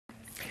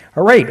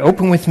All right,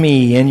 open with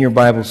me in your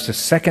Bibles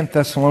to 2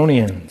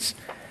 Thessalonians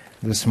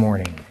this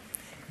morning.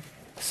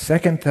 2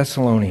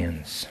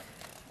 Thessalonians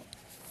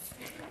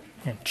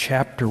and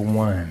chapter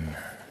 1.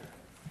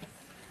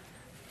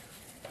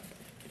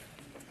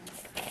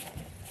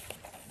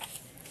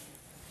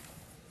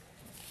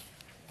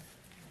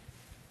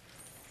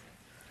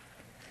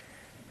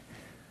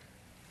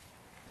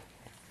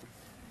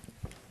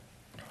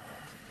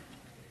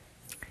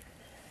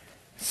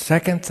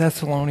 Second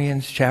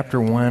Thessalonians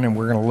chapter 1, and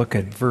we're going to look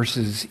at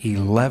verses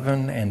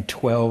 11 and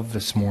 12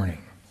 this morning.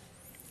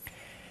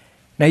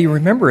 Now you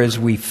remember as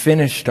we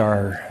finished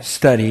our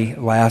study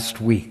last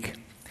week,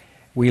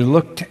 we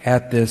looked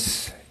at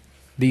these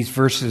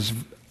verses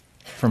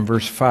from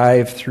verse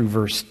 5 through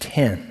verse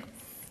 10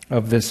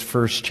 of this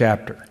first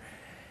chapter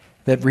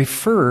that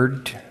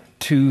referred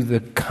to the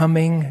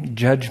coming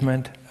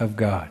judgment of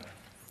God.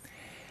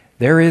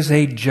 There is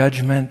a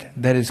judgment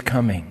that is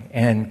coming,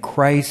 and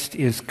Christ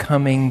is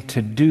coming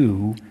to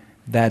do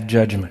that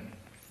judgment.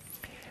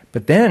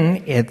 But then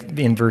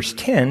in verse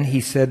 10,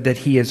 he said that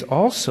he is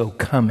also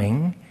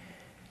coming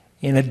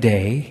in a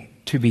day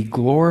to be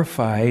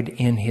glorified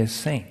in his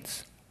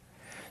saints.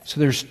 So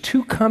there's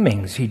two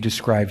comings he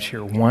describes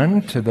here.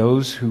 One, to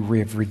those who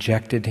have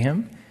rejected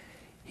him,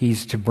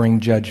 he's to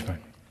bring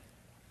judgment.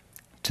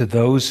 To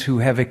those who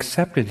have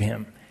accepted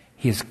him,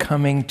 he is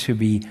coming to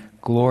be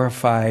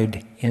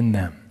glorified in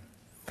them.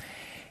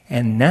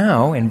 And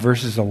now, in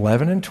verses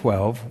 11 and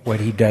 12,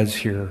 what he does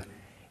here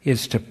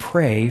is to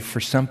pray for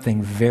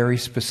something very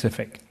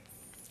specific,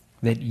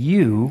 that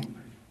you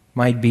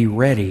might be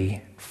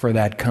ready for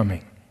that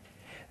coming,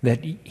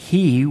 that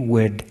he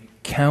would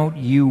count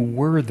you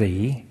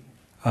worthy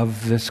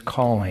of this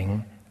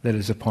calling that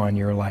is upon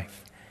your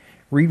life.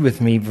 Read with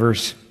me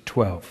verse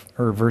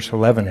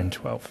 11 and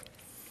 12.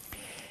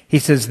 He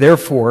says,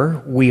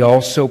 "Therefore, we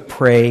also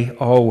pray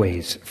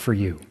always for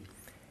you,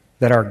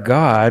 that our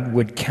God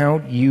would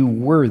count you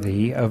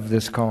worthy of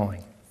this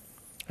calling,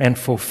 and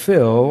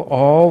fulfill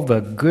all the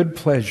good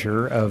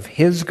pleasure of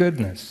his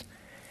goodness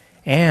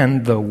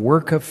and the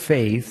work of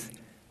faith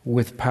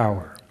with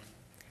power."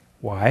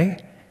 Why?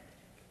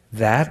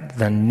 "That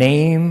the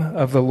name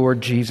of the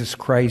Lord Jesus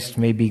Christ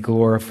may be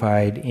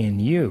glorified in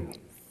you,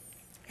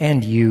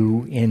 and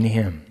you in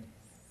him,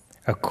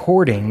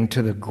 according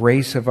to the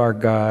grace of our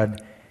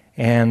God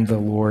and the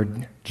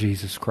Lord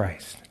Jesus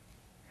Christ."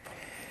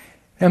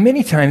 Now,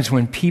 many times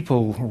when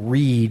people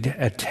read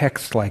a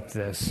text like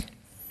this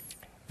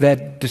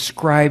that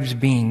describes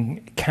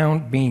being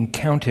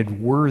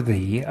counted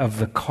worthy of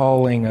the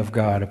calling of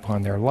God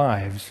upon their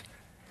lives,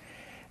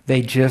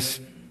 they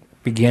just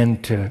begin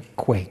to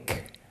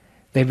quake.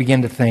 They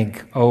begin to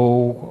think,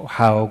 oh,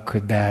 how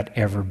could that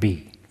ever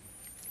be?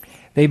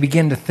 They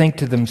begin to think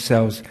to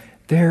themselves,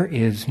 there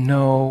is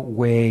no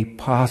way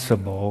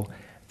possible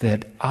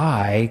that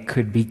I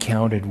could be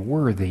counted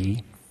worthy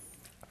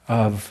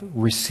of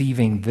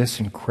receiving this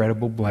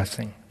incredible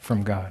blessing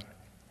from God.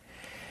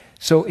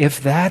 So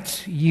if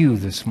that's you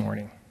this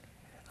morning,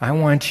 I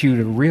want you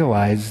to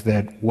realize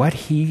that what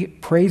he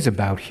prays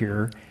about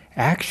here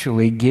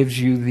actually gives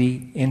you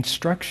the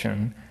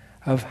instruction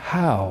of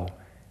how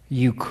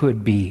you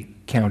could be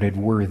counted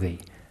worthy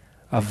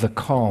of the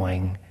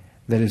calling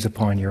that is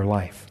upon your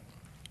life.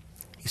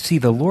 You see,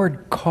 the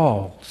Lord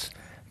calls,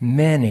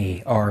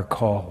 many are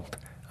called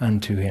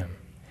unto him.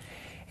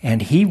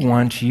 And he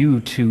wants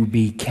you to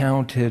be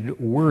counted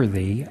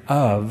worthy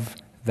of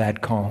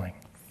that calling.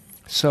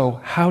 So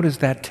how does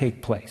that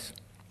take place?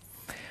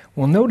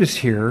 Well, notice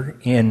here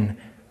in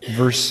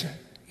verse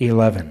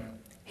 11,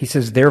 he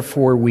says,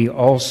 "Therefore we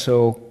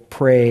also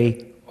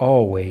pray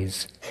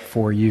always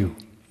for you."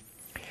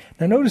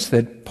 Now notice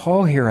that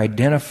Paul here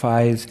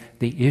identifies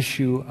the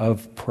issue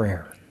of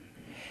prayer.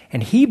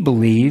 And he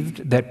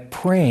believed that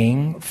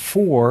praying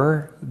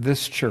for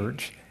this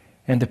church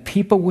and the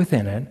people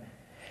within it,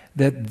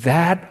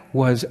 that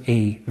was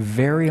a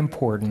very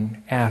important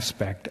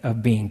aspect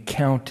of being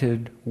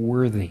counted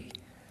worthy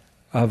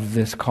of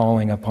this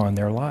calling upon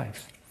their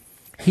lives.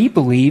 He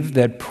believed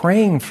that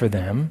praying for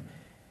them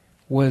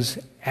was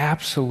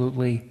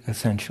absolutely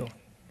essential.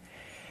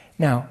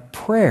 Now,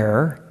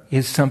 prayer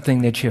is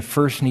something that you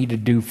first need to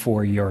do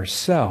for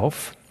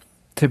yourself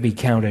to be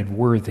counted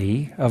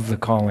worthy of the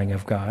calling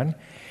of God,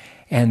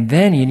 and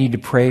then you need to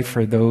pray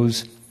for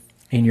those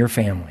in your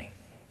family.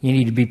 You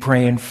need to be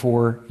praying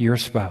for your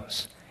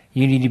spouse.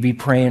 You need to be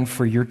praying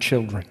for your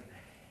children.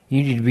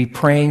 You need to be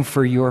praying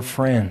for your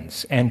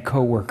friends and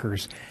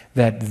coworkers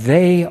that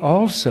they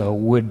also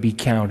would be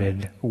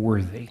counted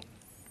worthy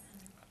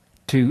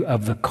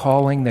of the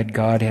calling that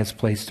God has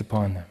placed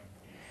upon them.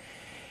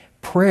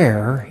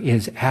 Prayer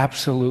is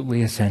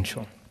absolutely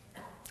essential.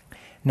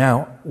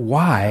 Now,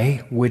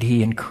 why would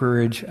he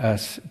encourage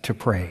us to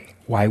pray?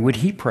 Why would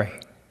he pray?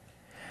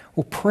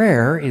 Well,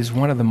 prayer is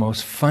one of the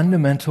most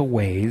fundamental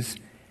ways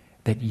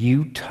that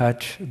you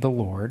touch the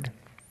Lord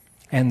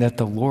and that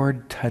the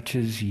Lord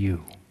touches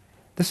you.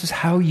 This is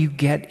how you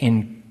get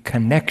in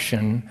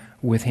connection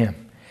with him.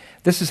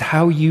 This is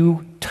how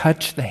you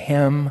touch the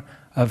hem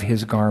of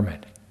his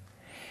garment.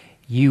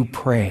 you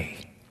pray.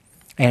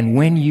 And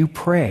when you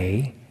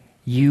pray,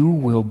 you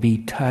will be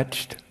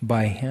touched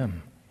by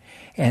Him.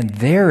 And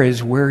there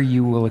is where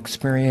you will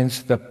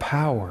experience the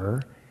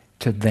power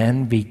to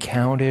then be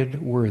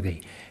counted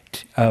worthy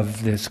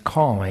of this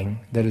calling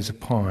that is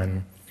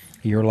upon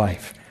your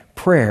life.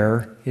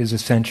 Prayer is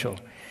essential.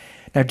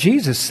 Now,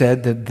 Jesus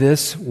said that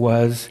this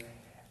was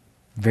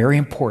very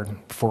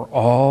important for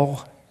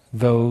all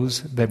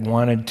those that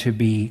wanted to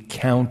be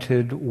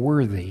counted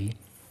worthy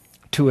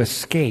to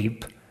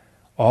escape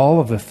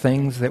all of the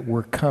things that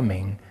were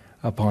coming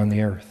upon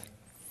the earth.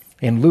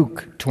 In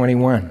Luke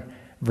 21,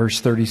 verse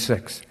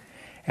 36,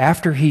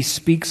 after he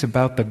speaks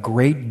about the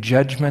great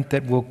judgment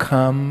that will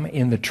come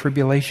in the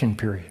tribulation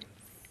period,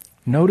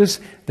 notice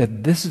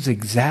that this is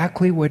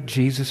exactly what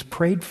Jesus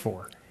prayed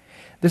for.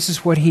 This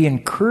is what he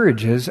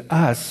encourages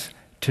us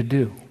to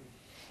do.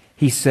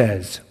 He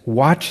says,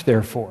 watch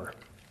therefore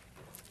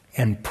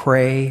and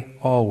pray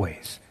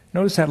always.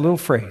 Notice that little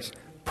phrase,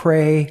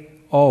 pray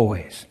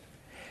always.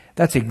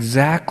 That's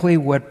exactly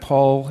what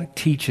Paul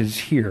teaches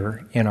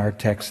here in our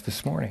text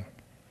this morning.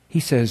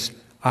 He says,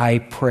 I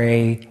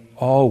pray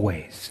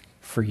always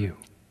for you.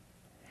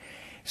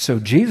 So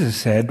Jesus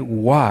said,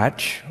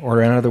 watch,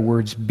 or in other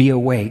words, be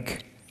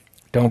awake.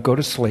 Don't go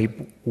to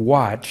sleep.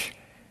 Watch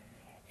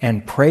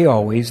and pray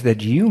always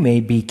that you may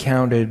be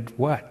counted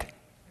what?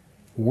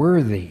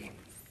 Worthy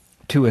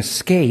to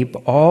escape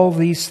all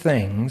these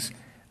things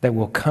that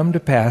will come to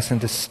pass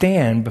and to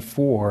stand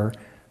before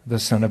the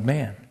Son of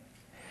Man.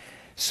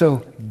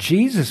 So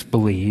Jesus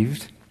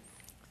believed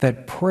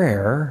that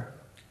prayer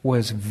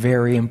was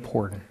very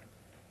important,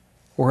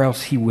 or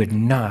else he would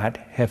not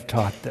have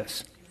taught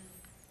this.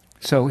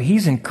 So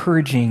he's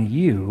encouraging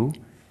you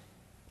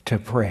to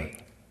pray.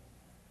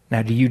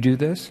 Now, do you do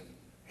this?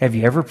 Have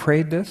you ever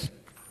prayed this?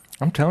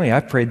 I'm telling you,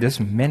 I've prayed this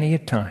many a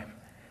time.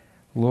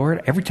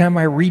 Lord, every time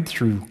I read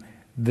through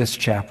this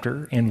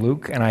chapter in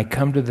Luke and I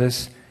come to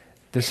this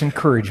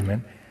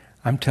encouragement,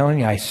 I'm telling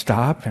you, I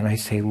stop and I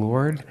say,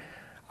 Lord,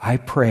 I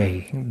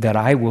pray that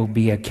I will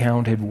be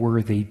accounted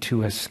worthy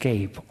to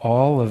escape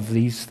all of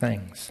these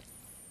things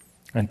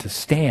and to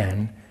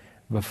stand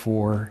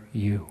before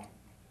you.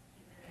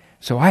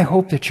 So I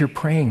hope that you're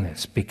praying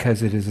this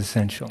because it is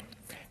essential.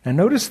 Now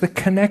notice the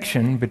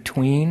connection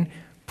between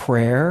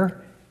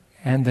prayer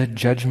and the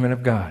judgment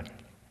of God.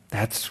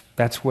 That's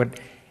what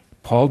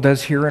Paul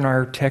does here in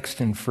our text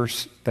in 2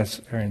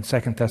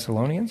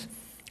 Thessalonians,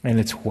 and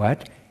it's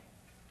what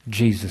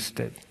Jesus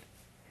did.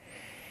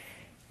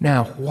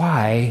 Now,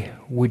 why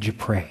would you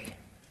pray?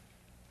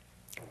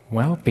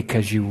 Well,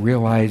 because you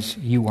realize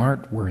you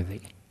aren't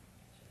worthy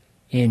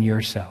in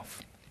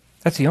yourself.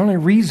 That's the only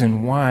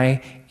reason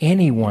why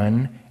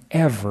anyone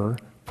ever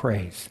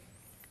prays.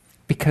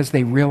 Because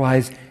they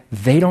realize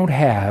they don't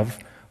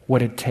have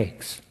what it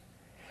takes.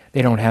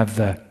 They don't have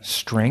the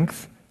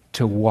strength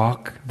to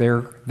walk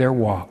their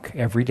walk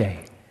every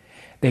day.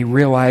 They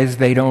realize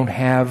they don't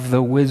have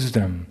the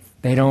wisdom.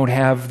 They don't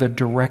have the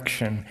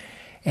direction.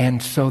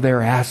 And so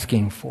they're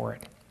asking for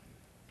it.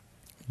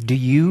 Do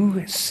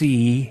you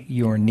see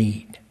your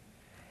need?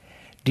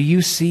 Do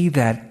you see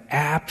that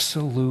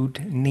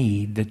absolute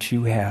need that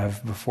you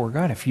have before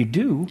God? If you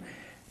do,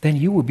 then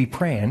you will be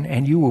praying,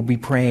 and you will be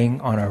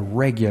praying on a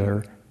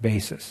regular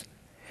basis.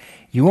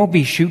 You won't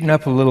be shooting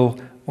up a little,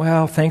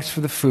 well, thanks for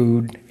the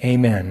food,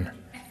 amen,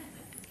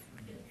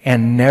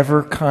 and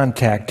never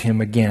contact him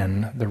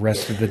again the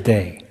rest of the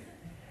day.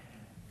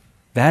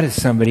 That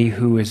is somebody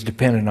who is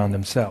dependent on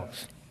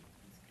themselves.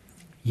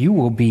 You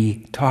will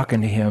be talking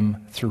to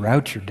him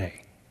throughout your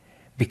day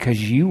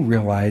because you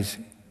realize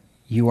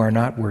you are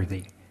not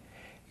worthy.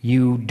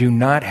 You do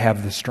not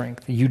have the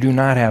strength. You do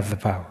not have the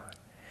power.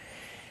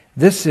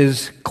 This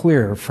is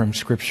clear from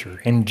Scripture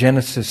in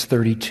Genesis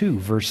 32,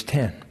 verse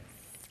 10.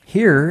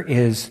 Here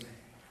is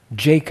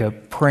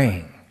Jacob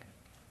praying.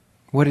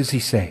 What does he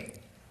say?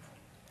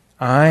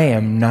 I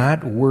am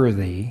not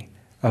worthy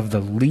of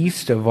the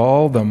least of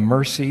all the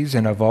mercies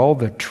and of all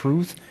the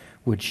truth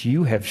which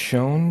you have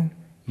shown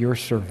your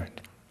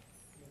servant.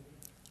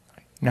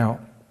 Now,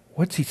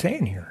 what's he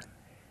saying here?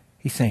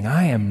 He's saying,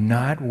 I am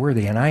not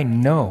worthy, and I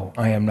know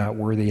I am not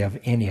worthy of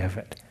any of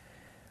it,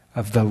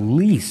 of the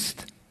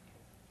least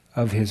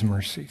of his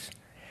mercies.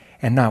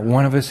 And not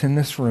one of us in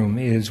this room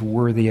is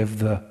worthy of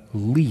the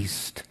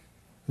least,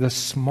 the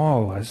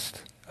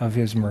smallest of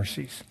his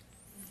mercies.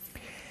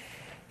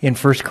 In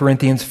 1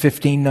 Corinthians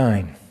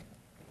 15:9,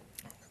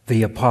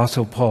 the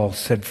Apostle Paul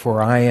said,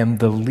 for I am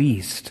the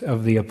least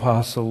of the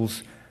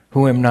apostles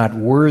who am not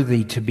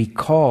worthy to be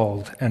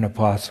called an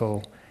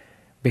apostle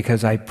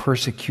because I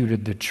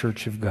persecuted the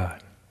church of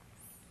God.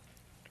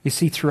 You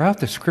see, throughout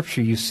the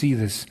Scripture, you see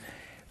this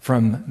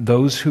from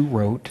those who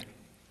wrote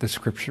the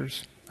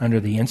Scriptures under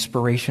the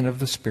inspiration of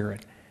the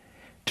Spirit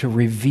to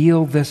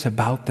reveal this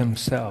about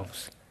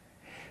themselves,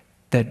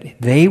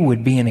 that they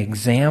would be an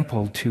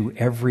example to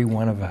every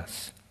one of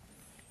us.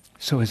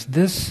 So is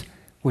this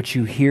what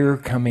you hear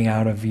coming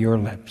out of your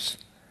lips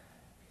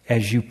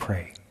as you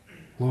pray?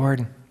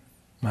 Lord,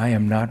 I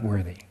am not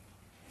worthy.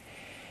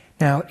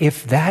 Now,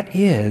 if that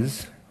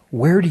is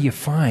Where do you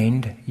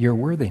find your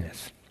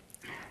worthiness?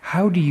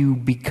 How do you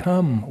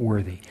become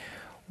worthy?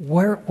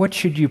 What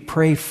should you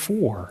pray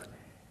for?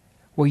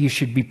 Well, you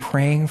should be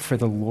praying for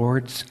the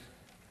Lord's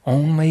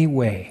only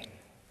way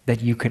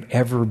that you could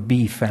ever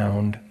be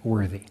found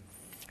worthy.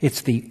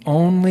 It's the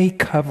only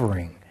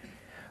covering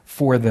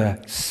for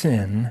the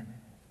sin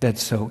that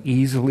so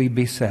easily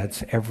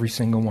besets every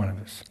single one of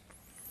us.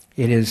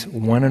 It is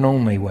one and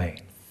only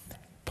way.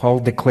 Paul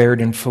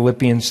declared in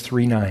Philippians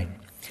 3:9,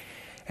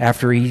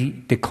 after he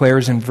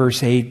declares in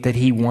verse 8 that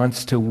he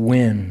wants to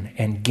win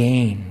and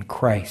gain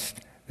Christ,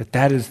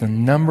 that is the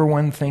number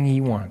one thing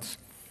he wants,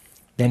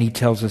 then he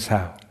tells us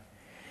how.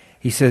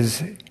 He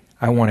says,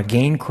 I want to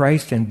gain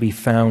Christ and be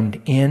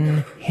found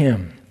in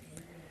him,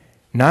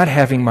 not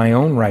having my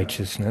own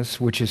righteousness,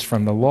 which is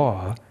from the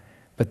law,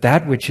 but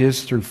that which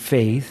is through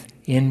faith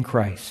in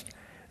Christ,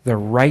 the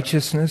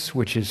righteousness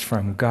which is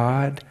from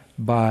God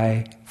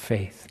by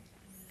faith.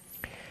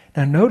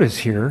 Now notice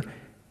here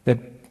that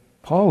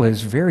Paul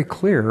is very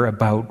clear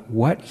about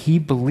what he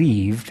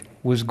believed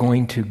was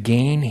going to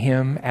gain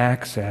him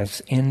access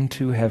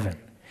into heaven.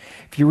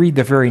 If you read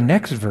the very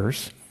next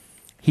verse,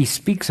 he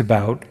speaks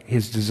about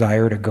his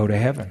desire to go to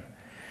heaven.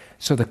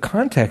 So the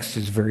context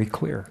is very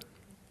clear.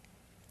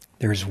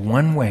 There's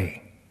one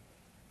way.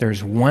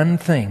 There's one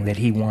thing that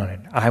he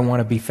wanted. I want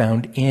to be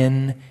found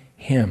in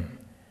him.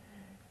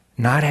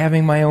 Not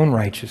having my own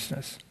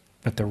righteousness,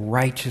 but the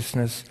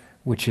righteousness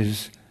which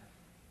is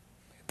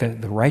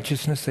the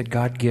righteousness that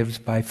God gives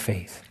by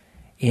faith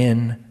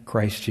in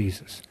Christ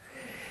Jesus.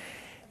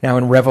 Now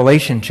in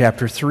Revelation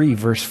chapter 3,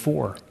 verse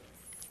 4,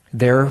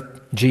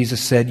 there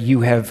Jesus said,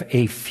 you have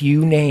a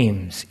few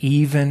names,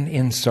 even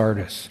in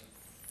Sardis,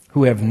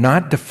 who have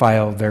not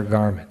defiled their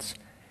garments,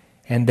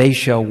 and they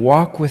shall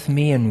walk with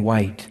me in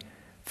white,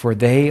 for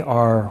they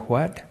are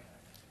what?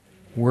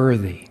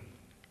 Worthy.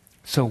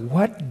 So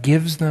what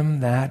gives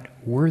them that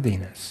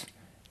worthiness?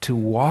 To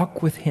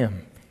walk with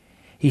him.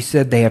 He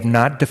said they have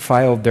not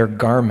defiled their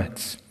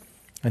garments.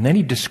 And then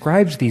he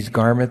describes these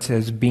garments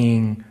as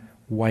being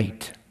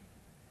white.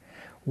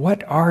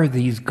 What are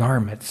these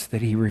garments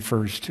that he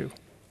refers to?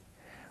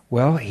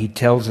 Well, he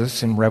tells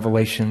us in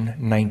Revelation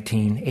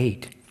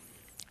 19:8.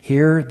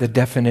 Hear the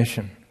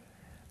definition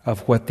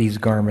of what these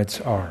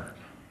garments are.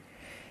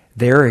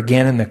 There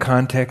again in the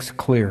context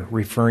clear,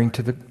 referring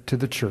to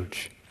the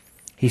church.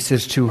 He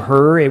says, to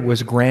her it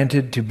was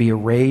granted to be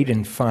arrayed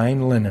in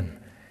fine linen,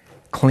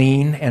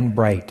 clean and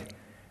bright.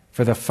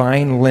 For the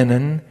fine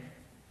linen,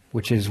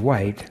 which is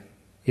white,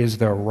 is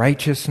the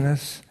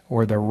righteousness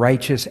or the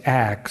righteous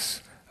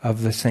acts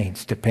of the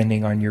saints,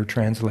 depending on your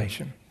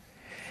translation.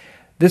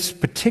 This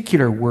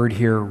particular word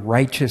here,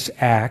 righteous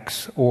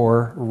acts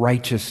or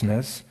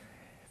righteousness,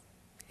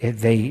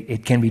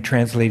 it can be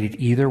translated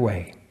either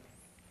way.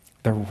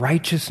 The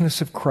righteousness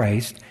of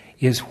Christ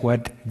is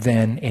what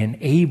then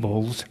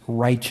enables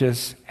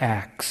righteous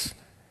acts.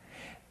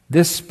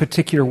 This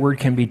particular word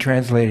can be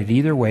translated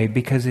either way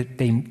because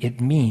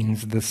it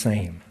means the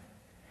same.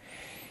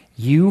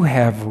 You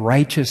have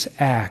righteous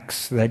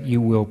acts that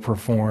you will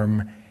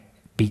perform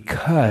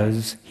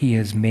because he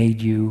has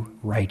made you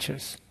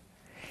righteous.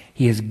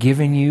 He has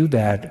given you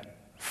that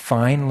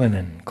fine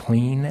linen,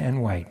 clean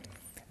and white,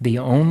 the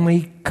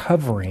only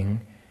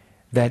covering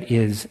that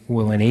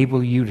will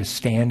enable you to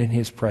stand in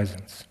his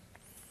presence.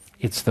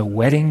 It's the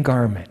wedding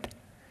garment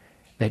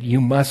that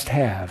you must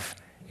have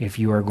if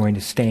you are going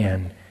to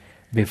stand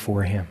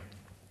before him.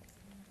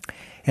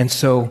 And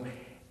so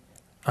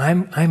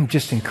I'm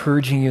just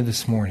encouraging you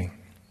this morning,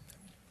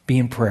 be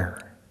in prayer.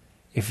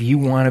 If you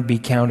want to be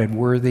counted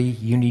worthy,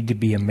 you need to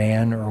be a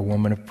man or a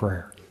woman of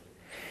prayer.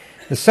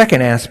 The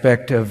second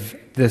aspect of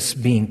this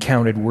being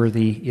counted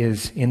worthy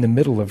is in the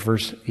middle of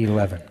verse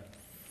 11.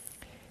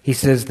 He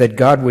says that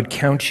God would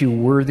count you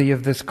worthy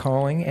of this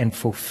calling and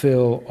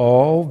fulfill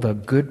all the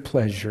good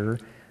pleasure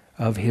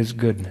of his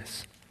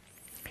goodness.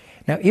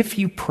 Now, if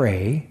you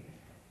pray,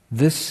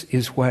 this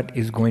is what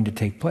is going to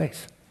take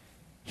place.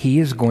 He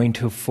is going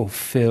to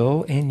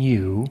fulfill in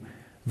you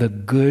the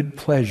good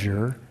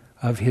pleasure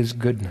of his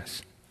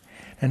goodness.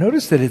 Now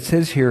notice that it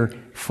says here,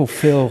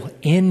 fulfill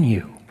in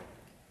you.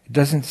 It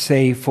doesn't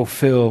say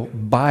fulfill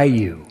by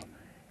you.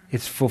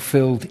 It's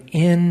fulfilled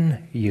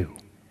in you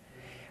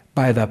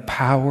by the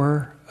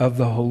power of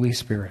the Holy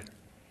Spirit.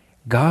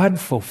 God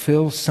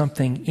fulfills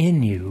something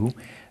in you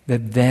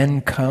that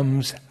then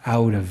comes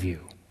out of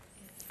you.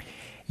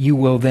 You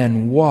will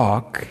then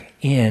walk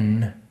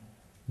in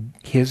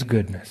his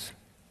goodness.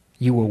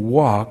 You will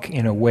walk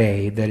in a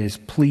way that is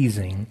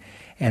pleasing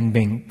and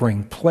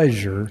bring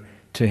pleasure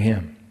to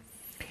him.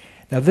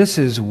 Now this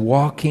is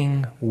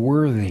walking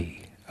worthy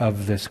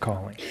of this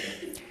calling.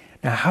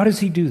 Now how does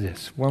he do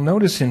this? Well,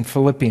 notice in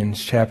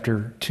Philippians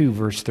chapter 2,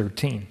 verse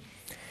 13.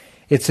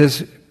 It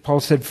says, Paul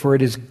said, for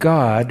it is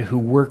God who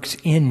works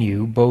in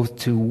you both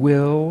to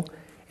will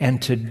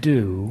and to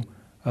do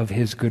of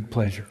his good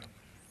pleasure.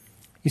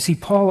 You see,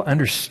 Paul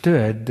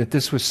understood that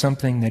this was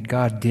something that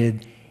God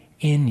did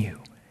in you.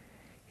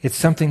 It's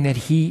something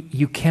that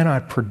you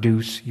cannot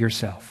produce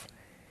yourself.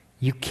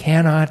 You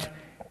cannot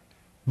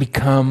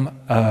become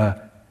a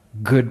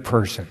good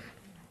person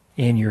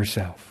in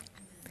yourself.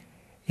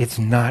 It's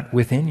not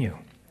within you.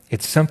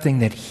 It's something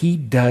that He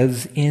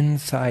does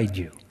inside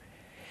you.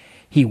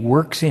 He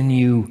works in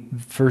you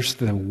first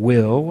the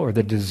will or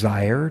the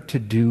desire to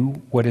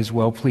do what is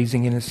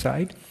well-pleasing in His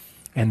sight,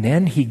 and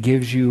then He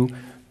gives you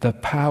the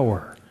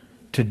power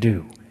to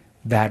do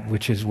that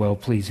which is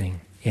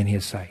well-pleasing in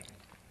His sight.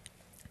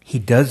 He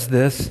does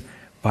this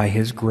by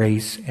His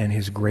grace and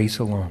His grace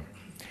alone.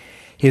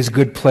 His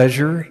good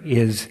pleasure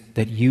is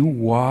that you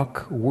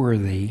walk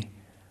worthy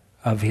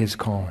of His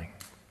calling.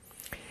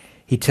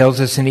 He tells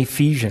us in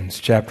Ephesians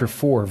chapter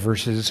 4,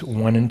 verses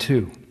 1 and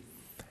 2.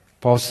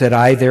 Paul said,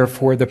 I,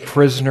 therefore, the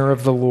prisoner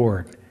of the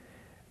Lord,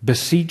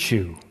 beseech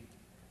you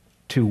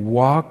to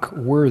walk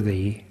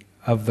worthy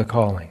of the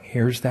calling.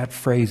 Here's that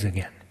phrase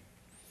again.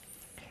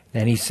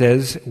 Then he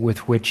says,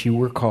 with which you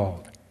were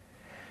called,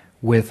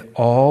 with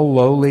all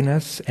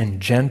lowliness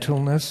and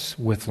gentleness,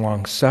 with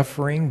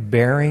long-suffering,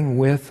 bearing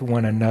with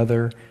one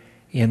another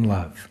in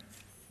love.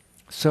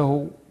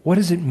 So, what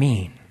does it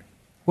mean?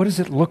 What does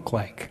it look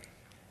like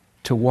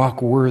to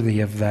walk worthy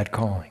of that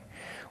calling?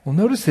 Well,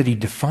 notice that he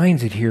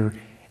defines it here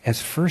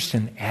as first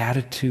an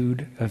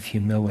attitude of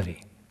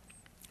humility,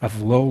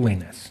 of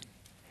lowliness.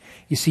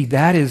 You see,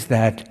 that is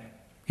that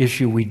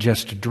issue we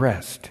just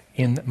addressed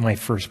in my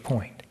first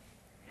point.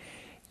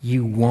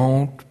 You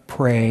won't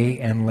pray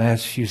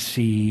unless you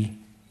see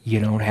you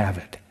don't have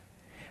it.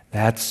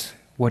 That's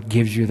what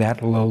gives you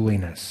that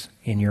lowliness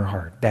in your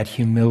heart, that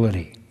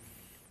humility,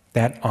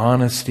 that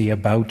honesty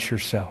about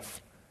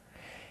yourself.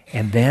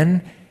 And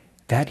then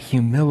that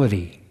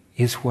humility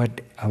is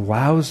what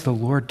allows the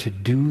Lord to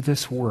do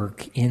this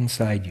work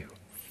inside you.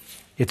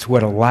 It's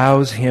what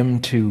allows Him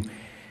to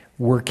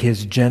work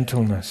His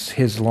gentleness,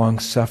 His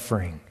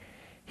long-suffering,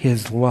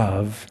 His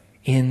love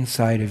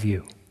inside of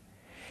you.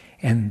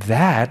 And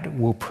that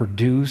will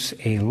produce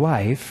a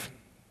life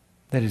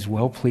that is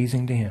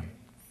well-pleasing to Him.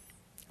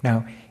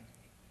 Now,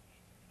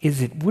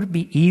 would it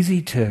be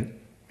easy to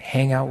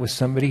hang out with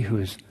somebody who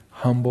is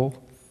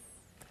humble,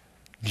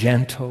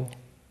 gentle,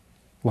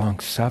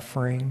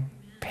 long-suffering,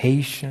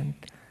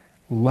 patient,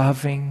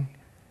 loving?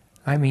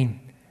 I mean,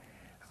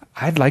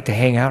 I'd like to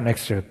hang out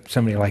next to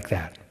somebody like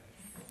that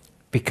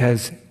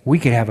because we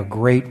could have a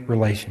great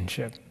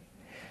relationship.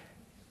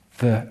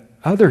 The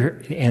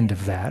other end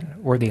of that,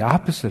 or the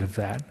opposite of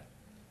that,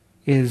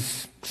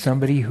 is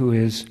somebody who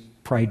is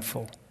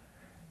prideful,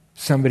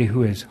 somebody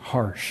who is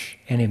harsh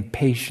and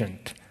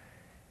impatient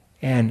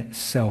and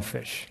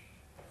selfish.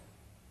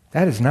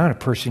 That is not a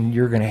person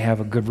you're going to have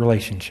a good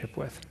relationship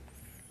with,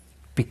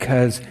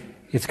 because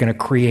it's going to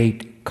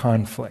create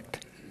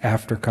conflict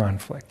after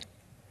conflict.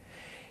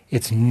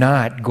 It's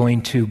not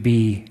going to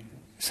be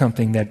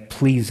something that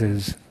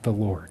pleases the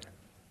Lord.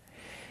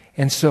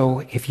 And so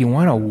if you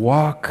want to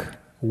walk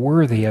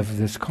worthy of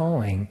this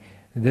calling,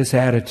 this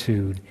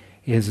attitude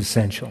is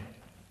essential.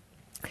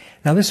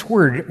 Now, this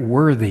word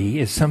worthy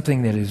is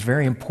something that is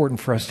very important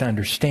for us to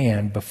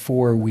understand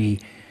before we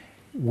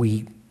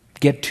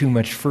get too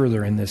much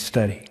further in this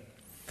study.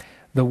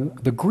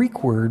 The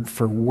Greek word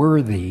for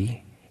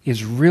worthy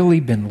has really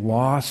been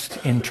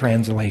lost in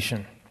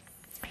translation.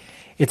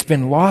 It's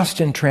been lost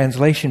in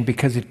translation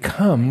because it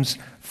comes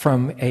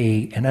from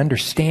an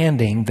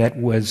understanding that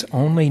was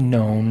only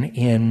known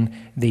in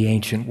the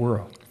ancient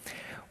world,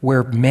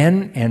 where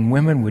men and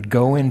women would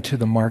go into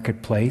the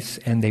marketplace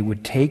and they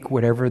would take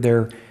whatever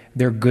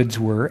their goods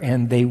were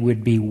and they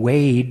would be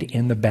weighed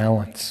in the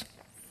balance.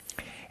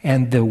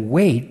 And the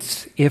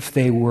weights, if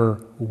they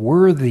were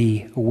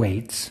worthy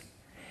weights,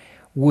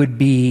 would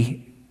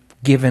be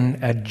given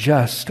a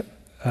just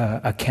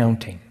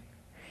accounting.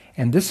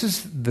 And this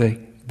is the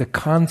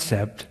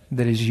concept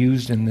that is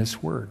used in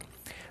this word.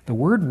 The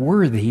word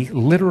worthy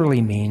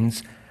literally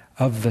means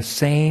of the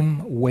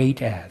same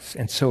weight as.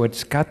 And so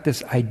it's got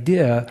this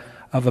idea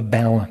of a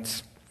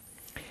balance.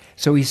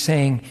 So he's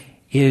saying,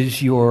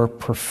 is your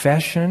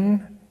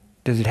profession,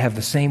 does it have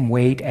the same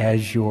weight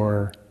as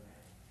your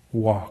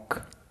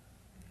walk?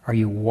 Are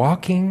you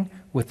walking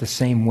with the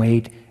same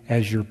weight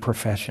as your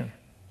profession?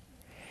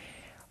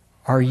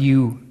 Are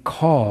you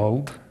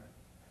called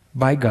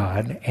by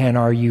God, and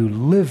are you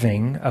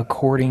living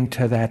according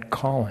to that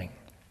calling?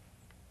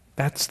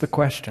 That's the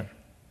question.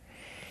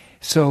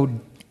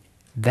 So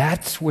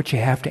that's what you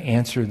have to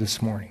answer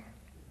this morning.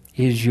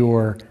 Is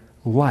your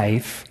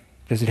life,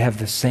 does it have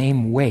the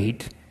same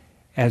weight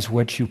as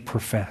what you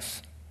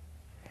profess?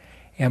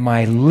 Am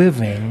I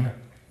living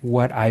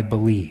what I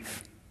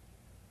believe?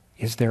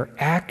 Is there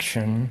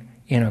action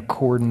in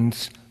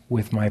accordance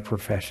with my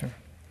profession?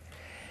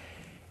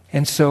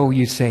 And so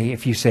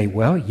if you say,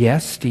 well,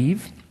 yes,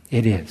 Steve,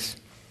 it is.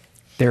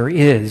 There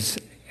is,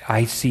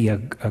 I see a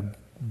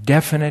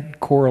definite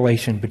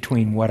correlation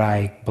between what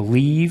I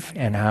believe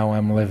and how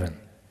I'm living.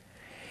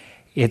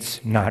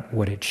 It's not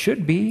what it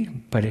should be,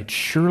 but it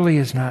surely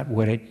is not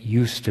what it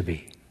used to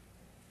be.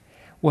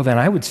 Well, then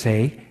I would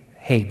say,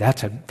 hey,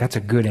 that's a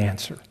good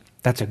answer.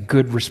 That's a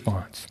good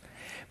response.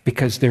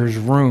 Because there's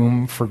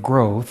room for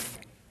growth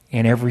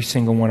in every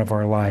single one of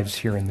our lives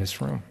here in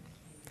this room.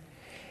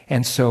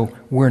 And so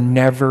we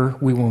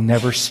will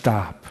never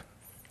stop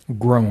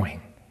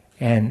growing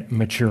and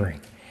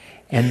maturing.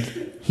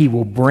 And he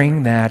will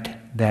bring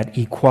that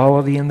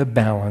equality and the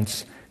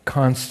balance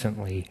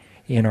constantly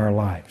in our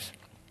lives.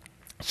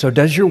 So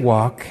does your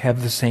walk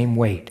have the same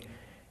weight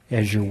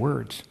as your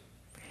words?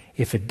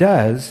 If it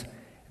does,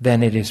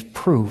 then it is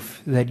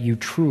proof that you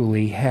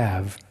truly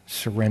have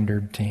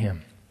surrendered to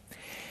him.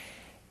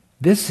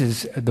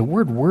 The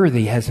word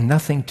worthy has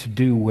nothing to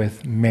do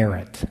with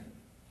merit,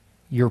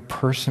 your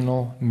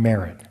personal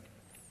merit.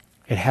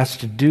 It has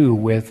to do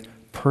with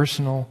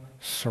personal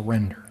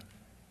surrender.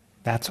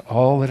 That's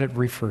all that it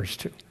refers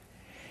to.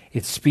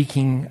 It's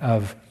speaking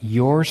of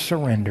your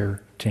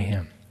surrender to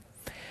him.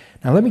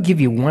 Now let me give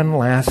you one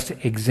last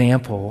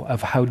example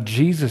of how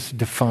Jesus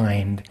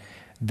defined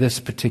this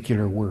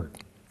particular word.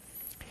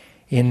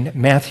 In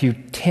Matthew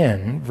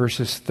 10,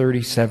 verses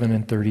 37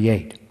 and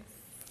 38,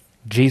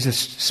 Jesus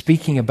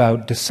speaking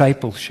about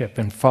discipleship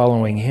and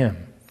following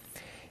him,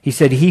 he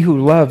said, "He who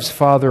loves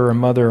father or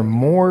mother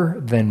more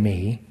than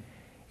me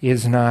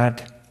is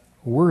not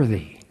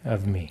worthy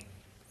of me.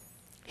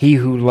 He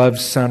who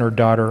loves son or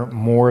daughter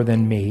more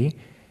than me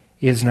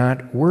is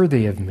not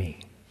worthy of me.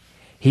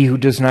 He who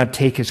does not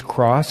take his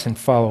cross and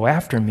follow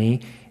after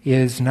me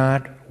is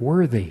not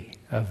worthy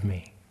of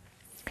me."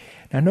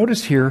 Now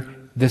notice here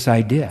this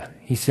idea.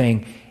 He's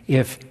saying,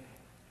 if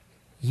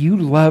you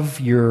love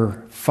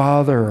your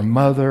father or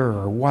mother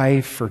or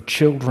wife or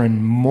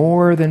children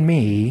more than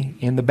me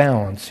in the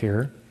balance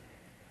here,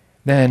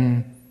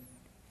 then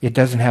it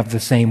doesn't have the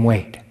same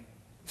weight.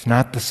 It's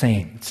not the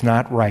same. It's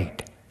not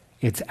right.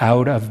 It's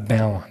out of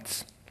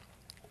balance.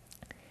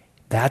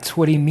 That's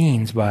what he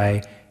means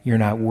by you're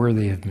not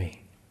worthy of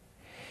me.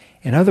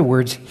 In other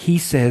words, he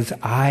says,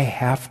 I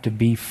have to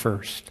be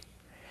first.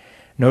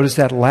 Notice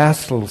that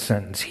last little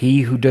sentence.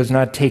 He who does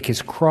not take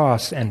his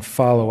cross and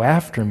follow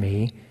after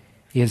me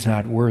is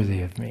not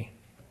worthy of me.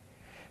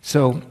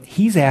 So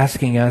he's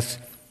asking us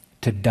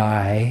to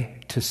die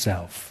to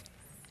self.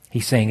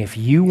 He's saying, if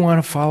you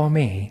want to follow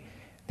me,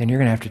 then you're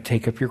going to have to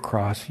take up your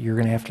cross. You're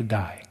going to have to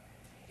die.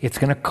 It's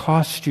going to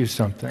cost you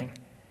something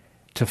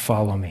to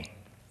follow me.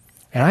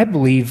 And I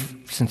believe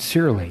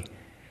sincerely,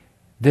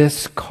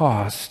 this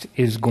cost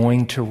is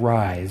going to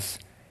rise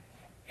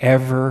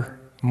ever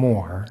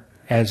more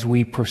as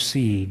we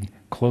proceed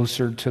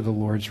closer to the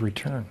Lord's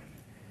return.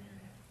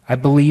 I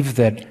believe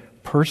that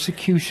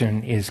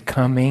persecution is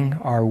coming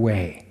our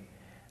way.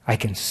 I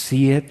can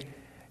see it.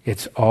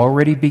 It's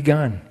already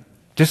begun.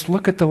 Just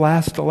look at the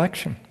last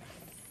election.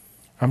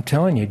 I'm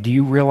telling you, do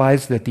you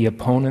realize that the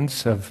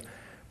opponents of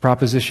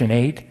Proposition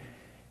 8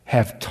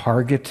 have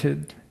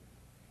targeted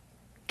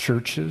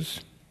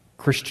churches,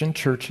 Christian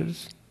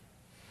churches?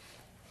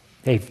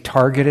 They've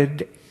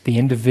targeted the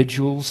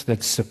individuals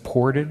that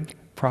supported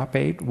Prop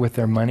 8 with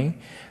their money.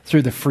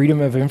 Through the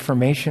Freedom of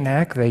Information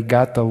Act, they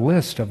got the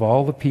list of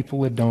all the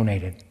people that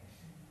donated.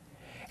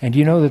 And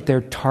you know that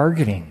they're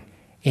targeting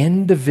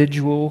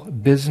individual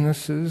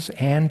businesses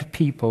and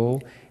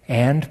people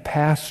and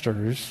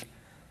pastors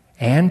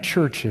and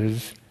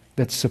churches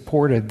that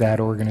supported that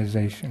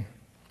organization.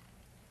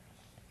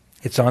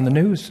 It's on the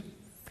news.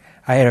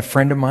 I had a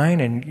friend of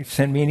mine and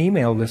sent me an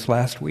email this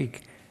last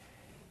week.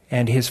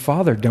 And his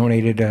father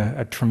donated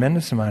a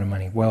tremendous amount of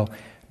money. Well,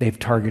 they've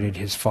targeted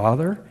his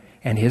father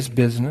and his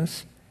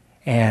business,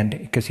 and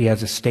because he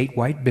has a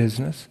statewide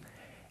business,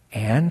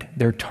 and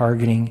they're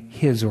targeting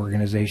his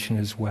organization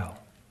as well.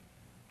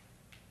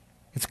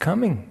 It's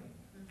coming.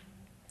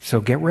 So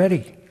get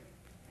ready.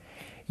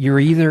 You're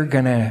either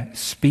going to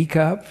speak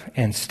up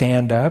and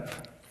stand up,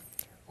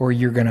 or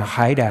you're going to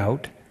hide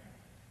out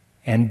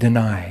and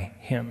deny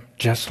him,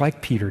 just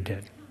like Peter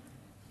did.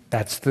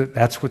 That's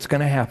what's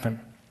going to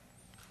happen.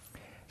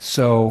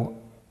 So,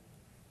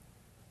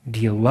 do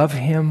you love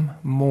him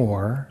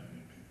more,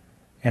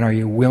 and are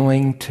you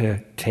willing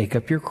to take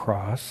up your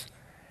cross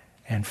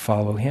and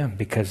follow him?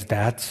 Because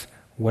that's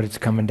what it's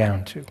coming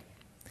down to.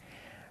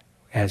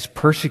 As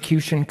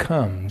persecution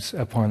comes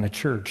upon the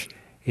church,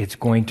 it's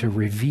going to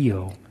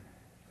reveal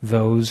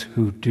those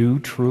who do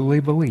truly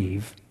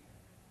believe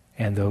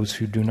and those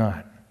who do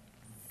not.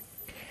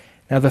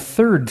 Now, the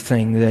third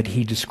thing that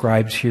he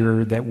describes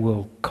here that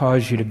will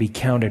cause you to be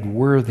counted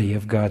worthy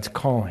of God's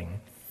calling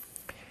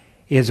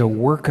is a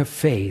work of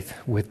faith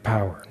with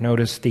power.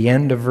 Notice the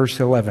end of verse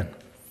 11.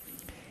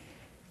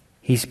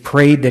 He's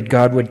prayed that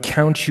God would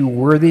count you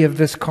worthy of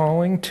this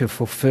calling to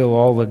fulfill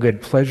all the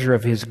good pleasure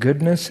of his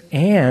goodness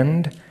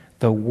and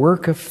the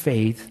work of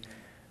faith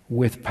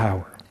with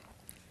power.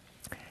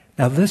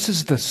 Now this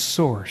is the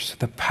source,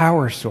 the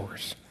power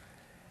source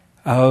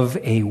of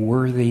a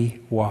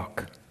worthy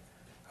walk.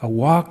 A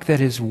walk that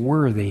is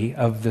worthy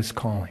of this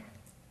calling.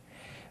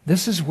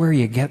 This is where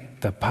you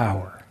get the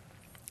power.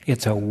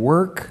 It's a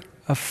work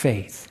of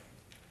faith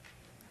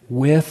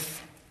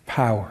with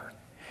power.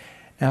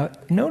 Now,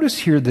 notice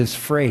here this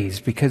phrase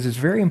because it's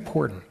very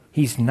important.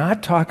 He's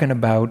not talking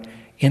about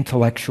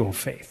intellectual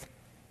faith.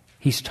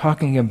 He's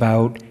talking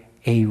about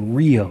a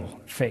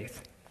real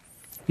faith.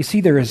 You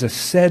see, there is a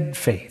said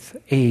faith,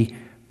 a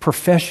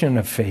profession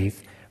of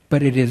faith,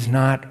 but it is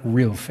not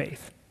real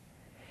faith.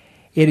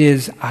 It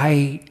is,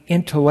 I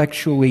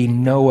intellectually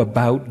know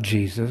about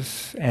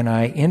Jesus, and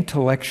I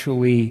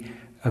intellectually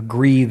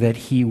agree that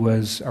he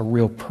was a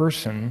real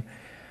person,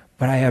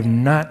 but I have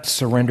not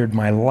surrendered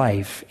my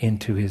life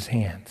into his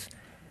hands.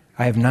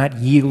 I have not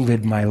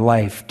yielded my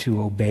life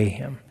to obey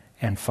him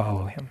and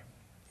follow him.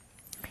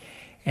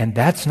 And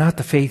that's not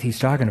the faith he's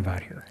talking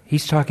about here.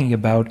 He's talking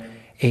about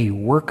a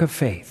work of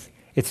faith.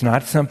 It's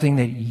not something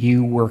that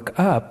you work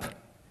up.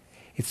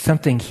 It's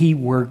something he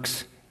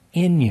works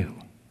in you.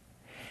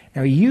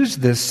 Now, he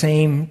used the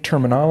same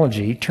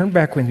terminology. Turn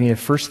back with me to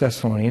 1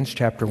 Thessalonians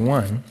chapter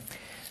 1.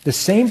 The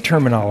same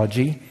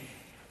terminology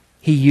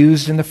he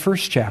used in the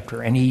first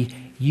chapter, and he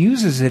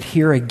uses it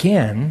here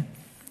again,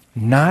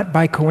 not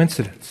by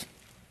coincidence.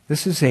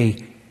 This is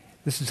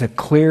a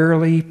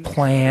clearly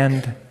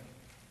planned,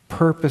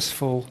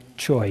 purposeful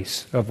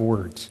choice of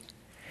words.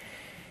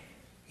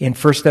 In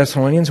 1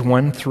 Thessalonians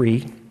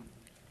 1:3,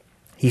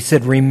 he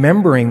said,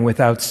 remembering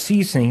without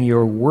ceasing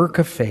your work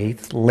of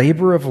faith,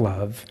 labor of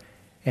love,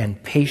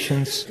 and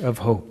patience of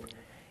hope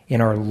in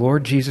our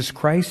Lord Jesus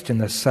Christ in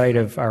the sight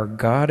of our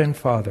God and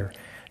Father,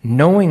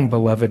 knowing,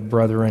 beloved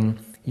brethren,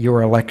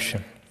 your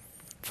election.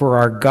 For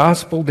our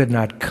gospel did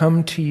not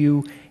come to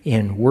you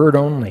in word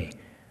only,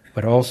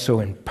 but also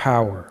in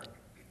power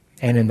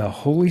and in the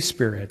Holy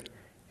Spirit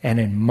and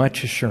in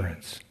much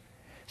assurance.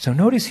 So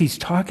notice he's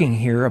talking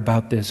here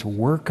about this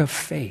work of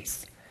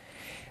faith.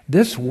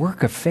 This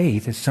work of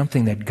faith is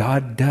something that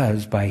God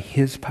does by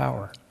his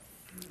power.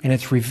 And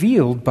it's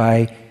revealed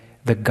by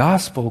the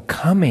gospel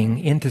coming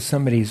into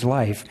somebody's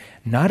life,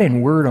 not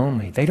in word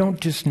only. They don't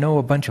just know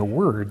a bunch of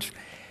words.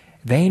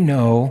 They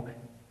know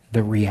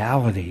the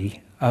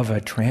reality of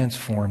a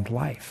transformed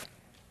life.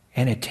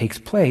 And it takes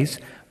place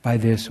by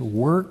this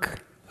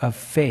work of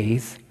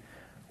faith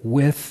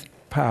with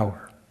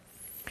power.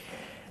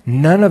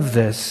 None of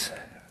this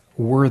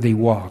worthy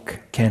walk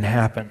can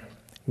happen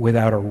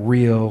without a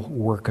real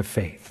work of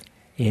faith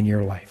in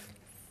your life.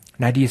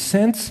 Now, do you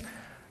sense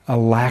a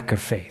lack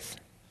of faith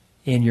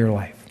in your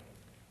life?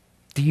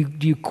 Do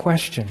you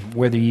question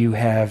whether you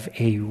have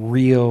a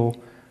real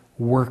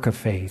work of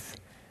faith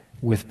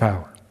with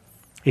power?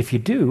 If you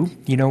do,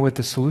 you know what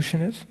the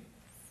solution is?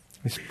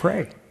 It's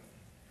pray.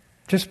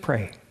 Just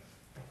pray.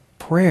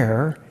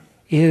 Prayer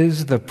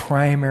is the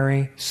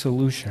primary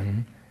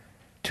solution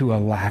to a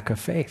lack of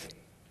faith.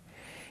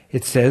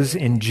 It says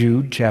in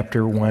Jude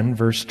chapter 1,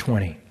 verse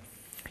 20,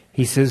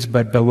 he says,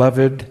 but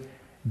beloved,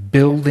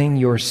 building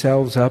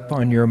yourselves up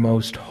on your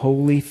most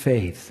holy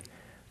faith,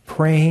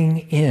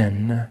 praying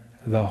in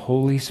the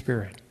Holy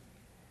Spirit.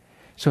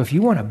 So if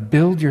you want to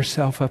build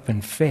yourself up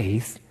in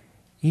faith,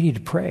 you need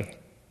to pray.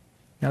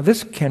 Now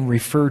this can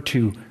refer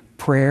to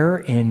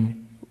prayer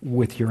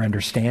with your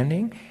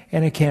understanding,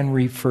 and it can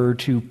refer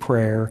to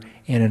prayer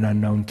in an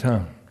unknown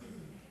tongue.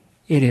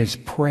 It is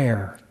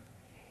prayer.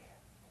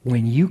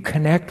 When you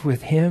connect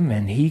with him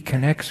and he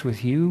connects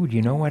with you, do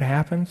you know what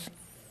happens?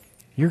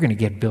 You're going to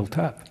get built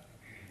up.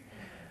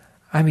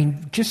 I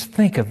mean, just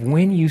think of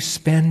when you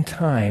spend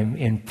time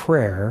in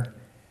prayer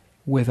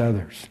with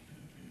others.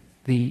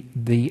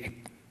 The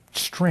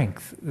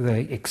strength,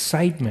 the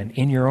excitement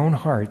in your own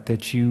heart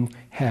that you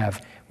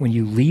have. When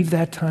you leave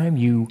that time,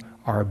 you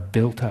are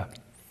built up.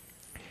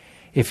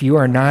 If you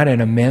are not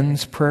in a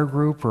men's prayer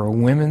group or a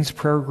women's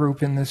prayer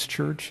group in this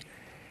church,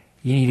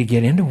 you need to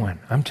get into one.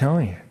 I'm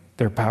telling you,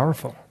 they're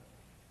powerful.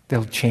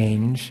 They'll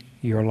change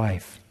your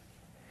life.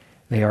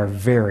 They are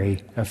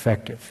very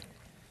effective.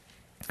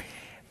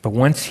 But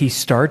once he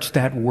starts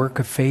that work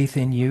of faith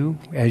in you,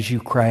 as you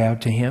cry out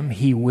to him,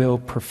 he will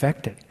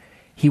perfect it.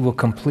 He will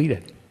complete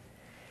it.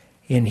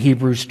 In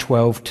Hebrews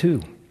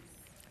 12:2,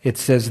 it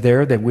says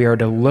there that we are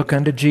to look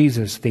unto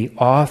Jesus, the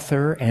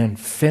author and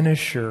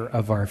finisher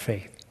of our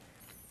faith.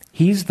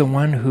 He's the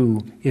one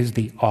who is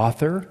the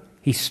author.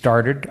 He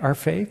started our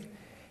faith.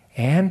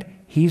 And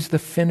he's the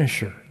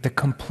finisher, the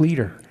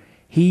completer.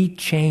 He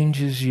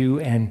changes you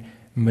and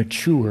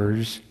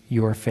matures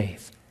your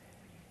faith.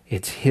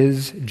 It's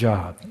his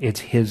job. It's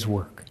his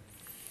work.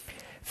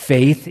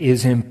 Faith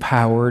is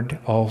empowered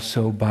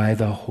also by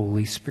the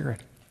Holy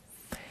Spirit.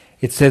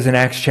 It says in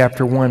Acts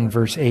chapter 1,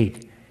 verse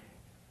 8,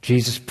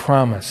 Jesus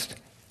promised,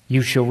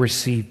 you shall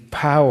receive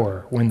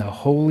power when the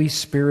Holy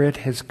Spirit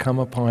has come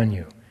upon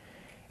you,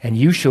 and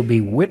you shall be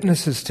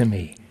witnesses to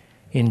me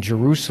in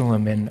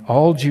Jerusalem and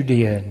all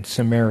Judea and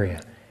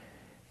Samaria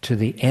to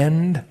the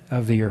end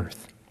of the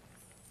earth.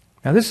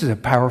 Now this is a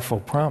powerful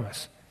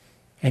promise.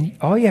 And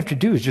all you have to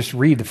do is just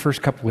read the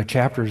first couple of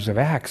chapters of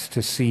Acts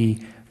to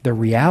see the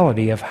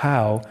reality of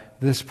how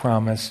this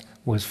promise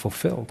was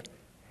fulfilled.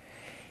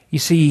 You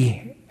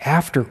see,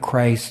 after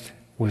Christ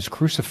was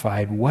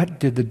crucified, what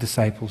did the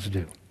disciples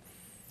do?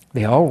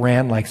 They all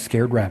ran like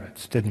scared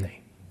rabbits, didn't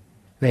they?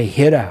 They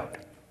hid out.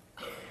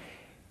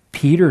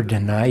 Peter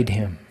denied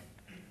him.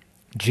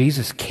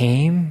 Jesus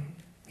came.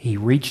 He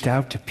reached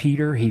out to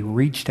Peter. He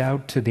reached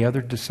out to the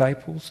other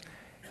disciples.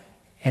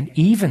 And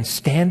even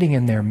standing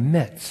in their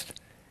midst,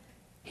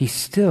 he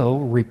still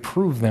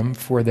reproved them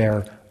for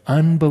their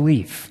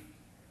unbelief.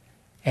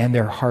 and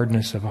their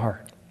hardness of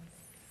heart.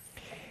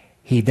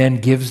 He then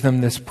gives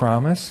them this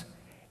promise,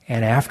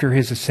 and after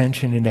his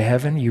ascension into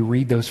heaven, you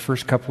read those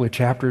first couple of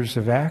chapters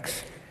of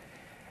Acts,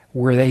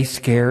 were they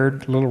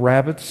scared little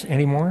rabbits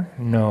anymore?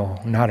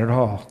 No, not at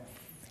all.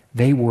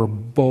 They were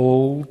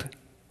bold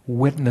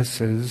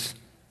witnesses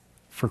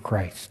for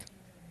Christ.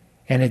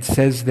 And it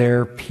says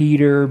there,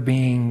 Peter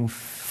being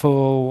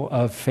full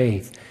of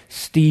faith,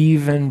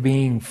 Stephen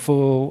being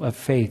full of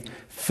faith,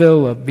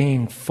 Philip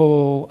being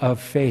full of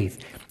faith.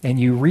 And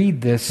you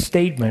read this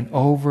statement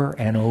over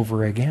and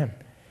over again.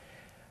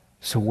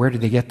 So where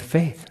did they get the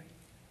faith?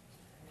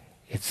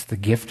 It's the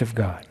gift of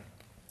God.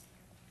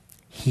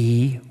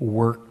 He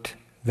worked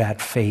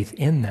that faith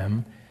in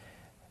them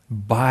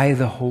by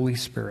the Holy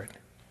Spirit.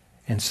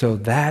 And so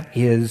that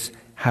is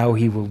how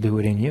he will do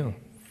it in you.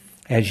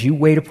 As you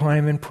wait upon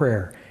him in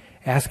prayer,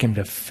 ask him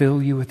to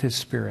fill you with his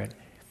Spirit.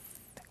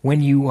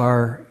 When you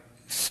are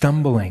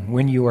stumbling,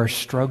 when you are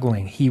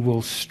struggling, he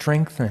will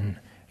strengthen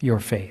your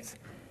faith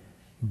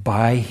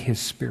by his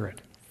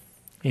Spirit.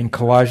 In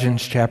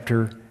Colossians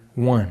chapter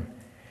 1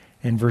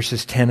 and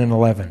verses 10 and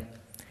 11,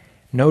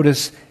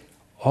 notice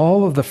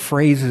all of the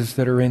phrases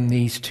that are in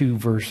these two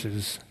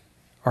verses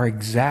are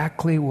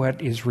exactly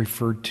what is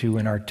referred to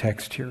in our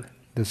text here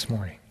this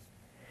morning.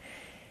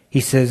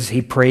 He says,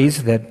 he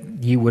prays that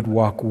you would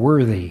walk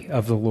worthy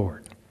of the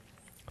Lord,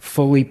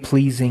 fully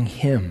pleasing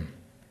him,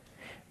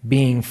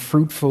 being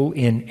fruitful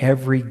in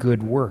every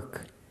good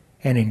work,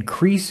 and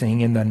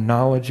increasing in the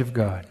knowledge of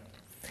God,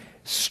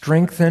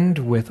 strengthened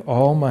with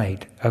all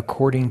might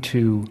according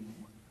to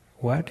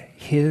what?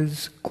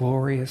 His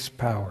glorious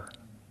power,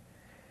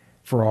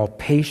 for all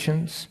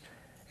patience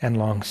and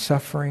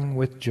long-suffering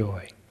with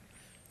joy.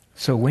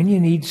 So when you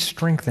need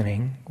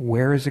strengthening,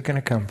 where is it going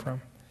to come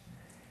from?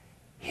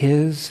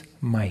 His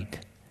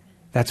might.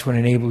 That's what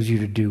enables you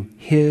to do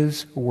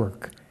his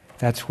work.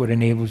 That's what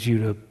enables you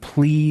to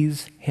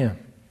please him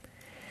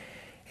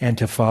and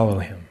to follow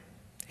him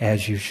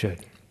as you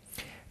should.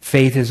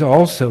 Faith is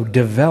also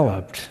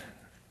developed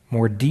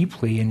more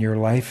deeply in your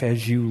life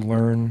as you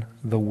learn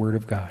the Word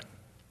of God.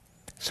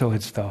 So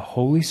it's the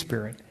Holy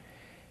Spirit,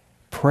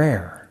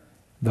 prayer,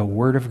 the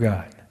Word of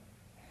God.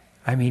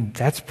 I mean,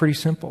 that's pretty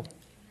simple.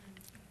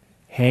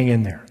 Hang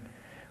in there.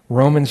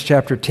 Romans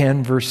chapter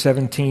 10, verse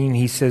 17,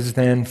 he says,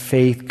 then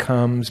faith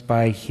comes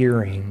by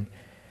hearing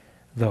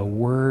the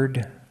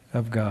Word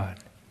of God.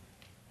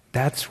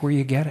 That's where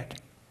you get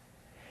it.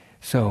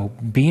 So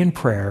be in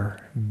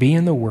prayer, be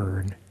in the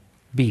Word,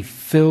 be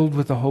filled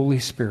with the Holy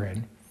Spirit,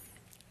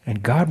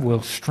 and God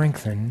will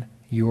strengthen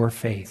your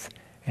faith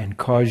and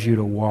cause you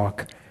to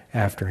walk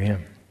after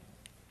him.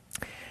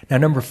 Now,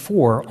 number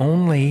 4,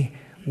 only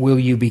will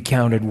you be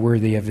counted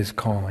worthy of his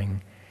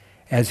calling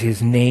as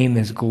his name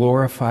is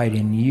glorified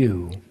in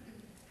you.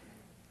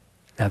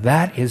 Now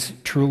that is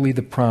truly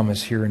the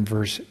promise here in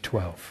verse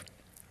 12.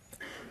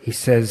 He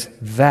says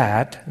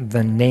that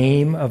the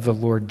name of the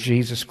Lord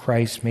Jesus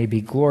Christ may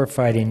be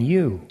glorified in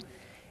you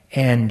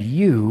and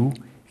you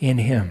in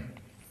him.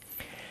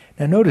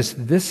 Now notice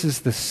this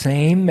is the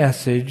same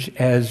message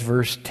as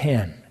verse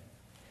 10.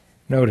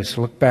 Notice,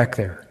 look back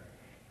there.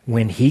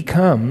 When he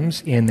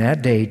comes in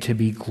that day to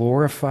be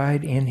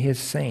glorified in his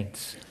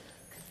saints.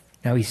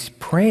 Now he's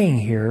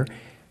praying here,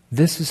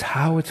 this is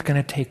how it's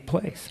going to take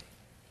place.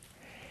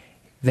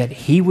 That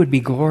he would be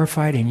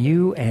glorified in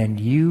you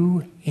and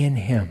you in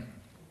him.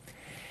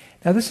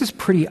 Now this is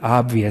pretty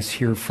obvious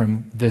here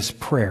from this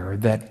prayer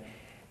that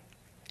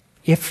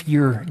if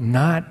you're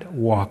not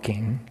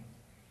walking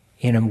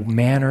in a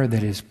manner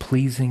that is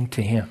pleasing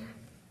to him,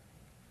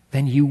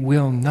 then you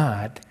will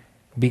not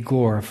be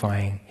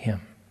glorifying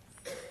him.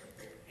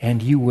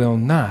 And you will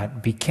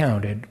not be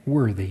counted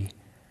worthy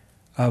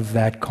of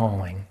that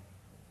calling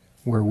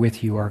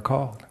wherewith you are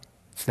called.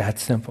 It's that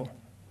simple.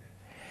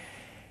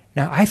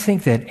 Now, I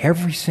think that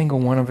every single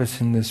one of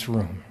us in this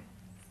room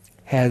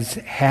has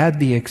had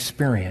the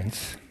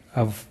experience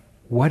of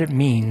what it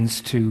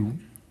means to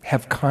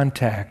have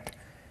contact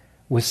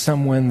with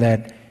someone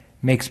that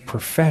makes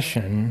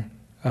profession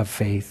of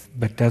faith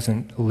but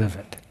doesn't live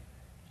it,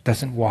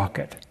 doesn't walk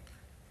it.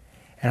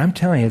 And I'm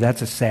telling you,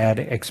 that's a sad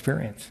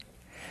experience.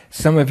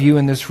 Some of you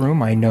in this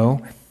room, I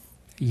know,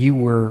 you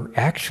were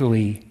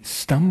actually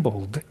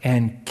stumbled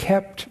and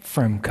kept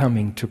from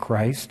coming to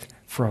Christ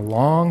for a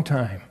long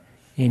time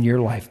in your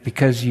life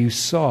because you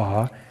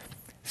saw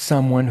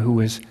someone who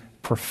was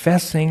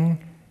professing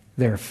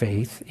their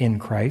faith in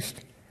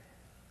Christ,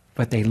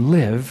 but they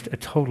lived a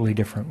totally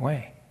different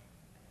way.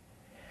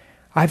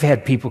 I've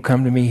had people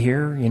come to me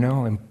here,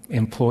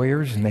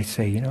 employers, and they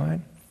say, you know what,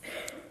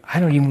 I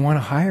don't even want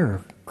to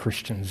hire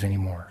Christians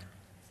anymore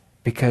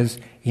because,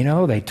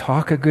 they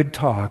talk a good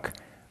talk,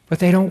 but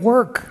they don't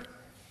work.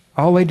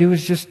 All they do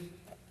is just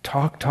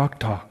talk.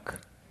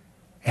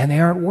 And they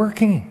aren't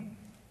working.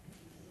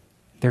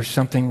 There's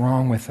something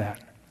wrong with that.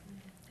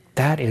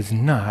 That is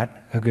not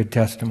a good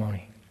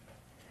testimony.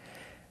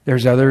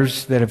 There's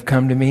others that have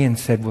come to me and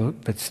said, well,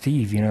 but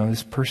Steve,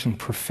 this person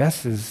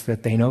professes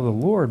that they know the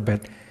Lord,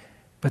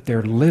 but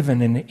they're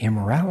living in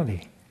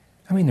immorality.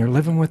 I mean, they're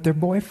living with their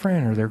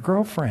boyfriend or their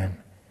girlfriend.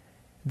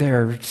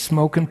 They're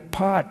smoking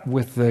pot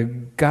with the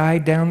guy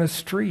down the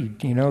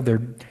street. You know,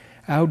 they're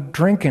out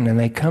drinking and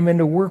they come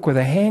into work with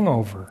a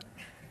hangover.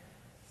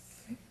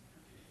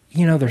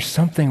 You know, there's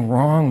something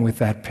wrong with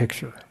that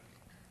picture.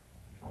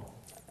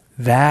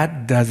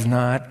 That does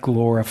not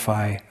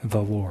glorify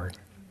the Lord.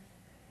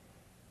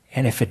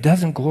 And if it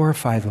doesn't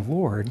glorify the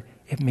Lord,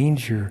 it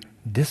means you're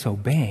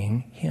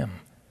disobeying Him.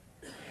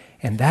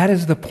 And that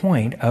is the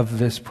point of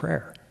this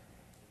prayer.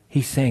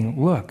 He's saying,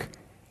 look,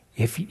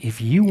 if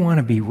you want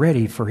to be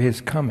ready for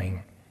His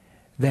coming,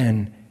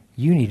 then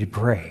you need to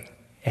pray.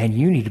 And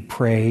you need to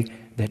pray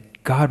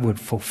that God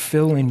would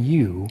fulfill in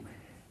you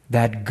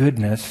that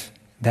goodness,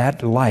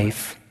 that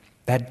life,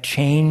 that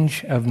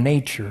change of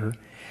nature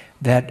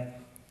that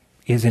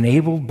is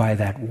enabled by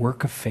that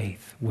work of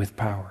faith with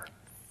power.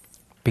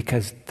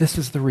 Because this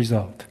is the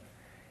result,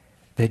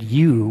 that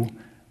you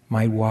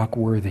might walk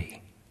worthy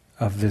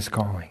of this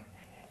calling.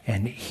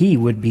 And He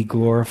would be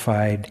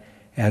glorified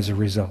as a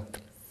result.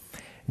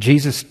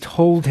 Jesus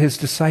told His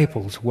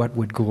disciples what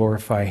would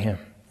glorify Him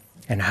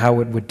and how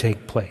it would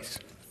take place.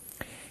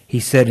 He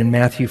said in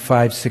Matthew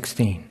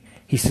 5:16,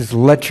 He says,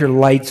 "Let your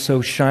light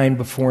so shine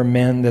before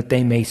men that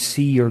they may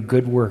see your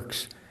good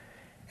works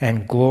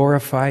and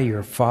glorify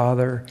your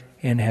Father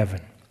in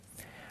heaven."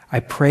 I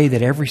pray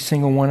that every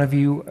single one of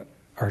you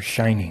are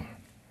shining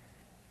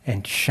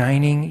and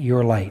shining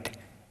your light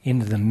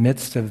into the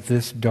midst of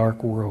this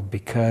dark world,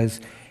 because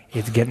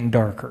it's getting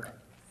darker.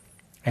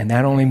 And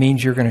that only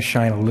means you're going to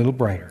shine a little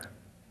brighter.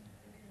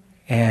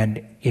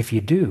 And if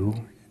you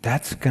do,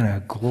 that's going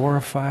to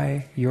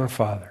glorify your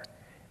Father.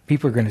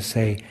 People are going to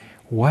say,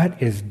 what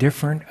is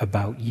different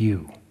about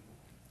you?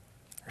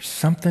 There's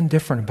something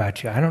different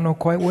about you. I don't know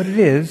quite what it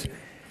is.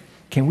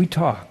 Can we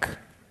talk?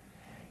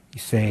 You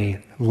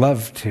say,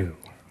 love to.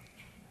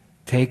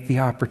 Take the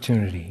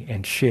opportunity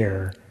and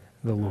share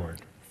the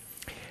Lord.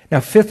 Now,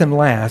 fifth and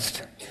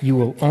last, you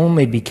will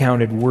only be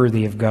counted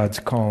worthy of God's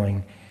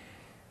calling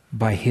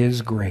by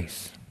His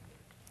grace.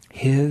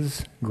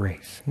 His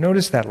grace.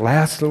 Notice that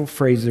last little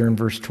phrase there in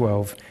verse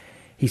 12.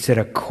 He said,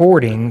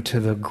 according to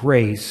the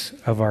grace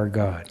of our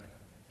God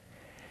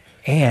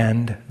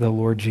and the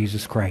Lord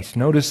Jesus Christ.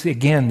 Notice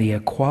again the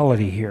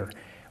equality here.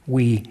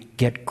 We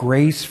get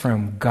grace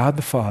from God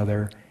the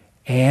Father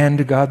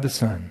and God the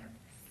Son.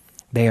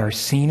 They are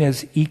seen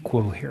as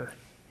equal here.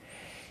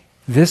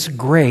 This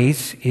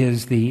grace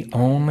is the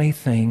only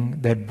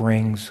thing that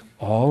brings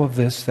all of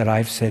this that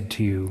I've said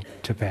to you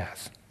to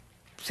pass.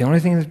 It's the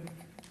only thing that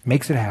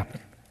makes it happen.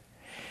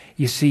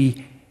 You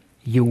see,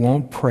 you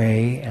won't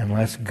pray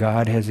unless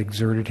God has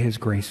exerted His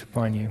grace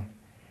upon you.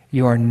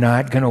 You are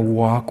not going to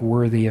walk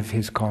worthy of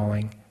His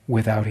calling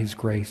without His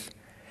grace.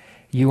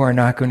 You are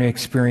not going to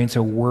experience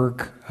a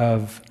work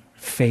of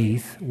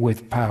faith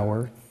with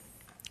power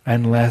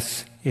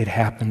unless it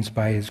happens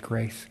by His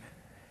grace.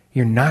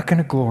 You're not going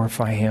to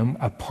glorify Him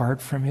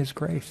apart from His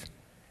grace.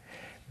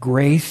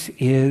 Grace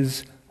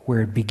is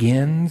where it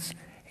begins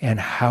and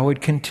how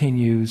it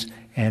continues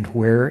and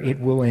where it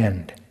will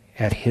end,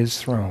 at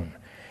His throne,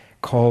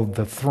 called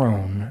the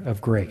throne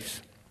of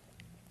grace.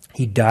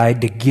 He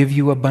died to give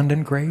you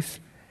abundant grace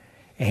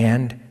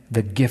and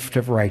the gift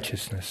of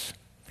righteousness.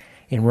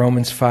 In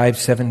Romans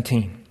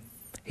 5:17,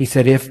 he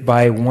said, if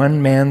by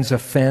one man's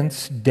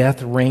offense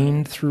death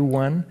reigned through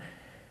one,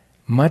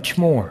 much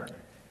more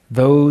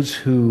those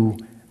who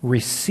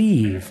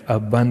receive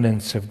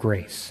abundance of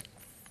grace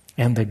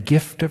and the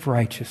gift of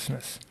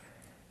righteousness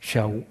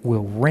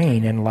will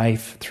reign in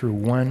life through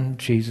one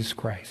Jesus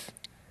Christ,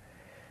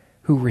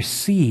 who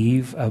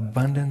receive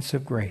abundance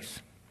of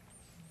grace.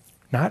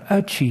 Not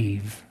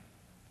achieve,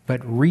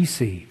 but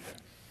receive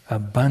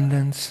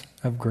abundance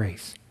of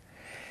grace.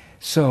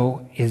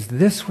 So, is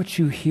this what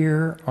you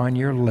hear on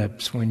your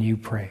lips when you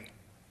pray?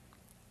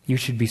 You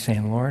should be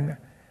saying, Lord,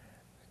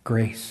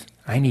 grace.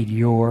 I need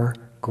your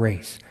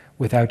grace.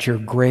 Without your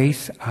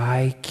grace,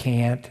 I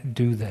can't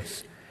do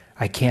this.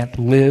 I can't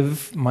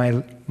live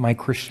my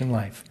Christian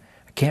life.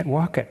 I can't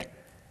walk it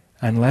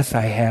unless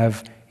I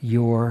have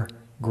your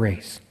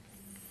grace.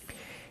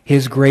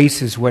 His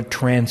grace is what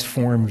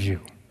transforms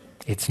you.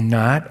 It's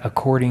not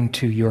according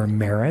to your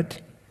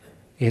merit.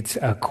 It's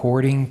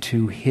according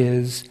to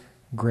His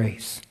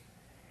grace.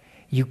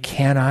 You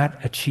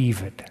cannot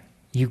achieve it.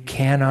 You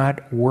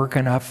cannot work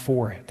enough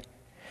for it.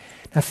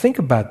 Now think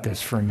about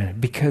this for a minute,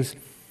 because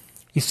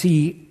you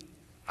see,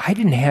 I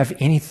didn't have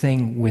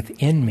anything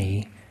within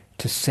me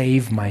to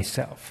save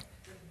myself.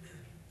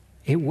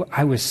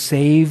 I was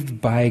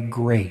saved by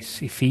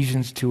grace,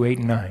 Ephesians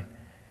 2:8-9.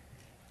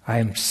 I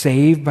am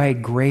saved by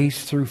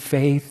grace through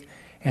faith,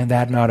 and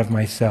that not of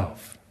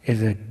myself. It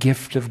is a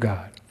gift of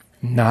God,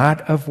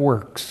 not of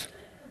works,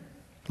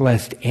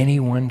 lest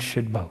anyone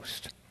should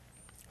boast.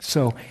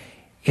 So,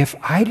 if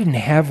I didn't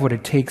have what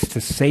it takes to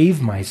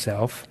save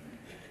myself,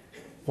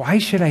 why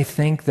should I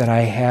think that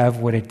I have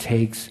what it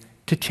takes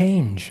to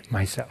change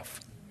myself?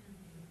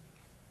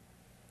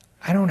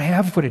 I don't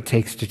have what it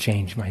takes to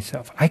change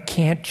myself. I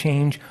can't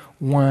change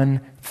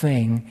one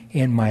thing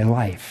in my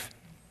life.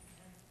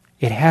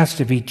 It has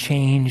to be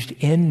changed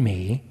in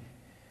me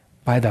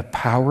by the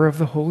power of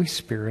the Holy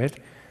Spirit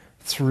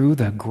through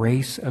the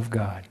grace of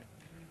God.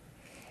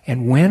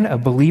 And when a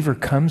believer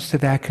comes to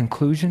that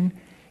conclusion,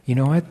 you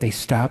know what? They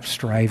stop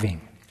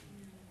striving.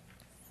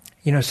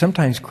 You know,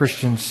 sometimes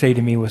Christians say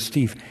to me, well,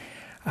 Steve,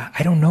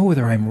 I don't know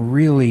whether I'm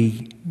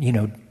really,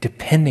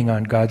 depending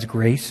on God's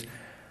grace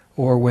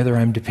or whether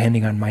I'm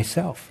depending on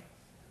myself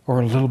or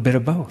a little bit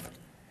of both.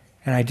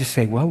 And I just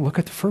say, well, look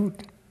at the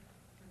fruit.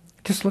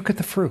 Just look at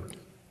the fruit.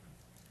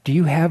 Do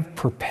you have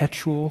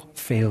perpetual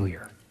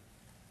failure?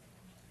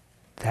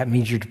 That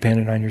means you're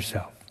dependent on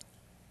yourself.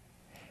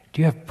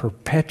 Do you have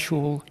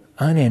perpetual,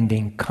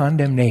 unending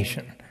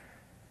condemnation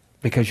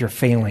because you're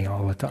failing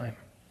all the time?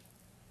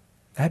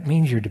 That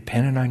means you're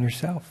dependent on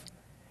yourself.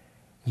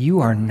 You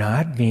are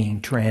not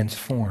being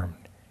transformed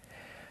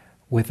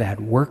with that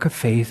work of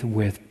faith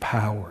with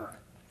power.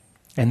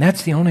 And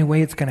that's the only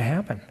way it's going to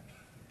happen.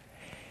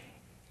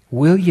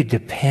 Will you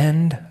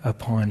depend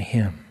upon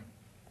Him?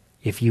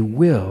 If you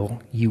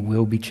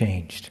will be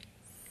changed.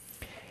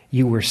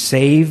 You were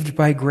saved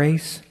by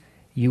grace.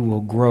 You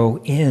will grow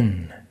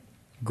in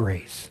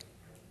grace.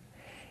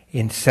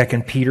 In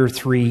 2 Peter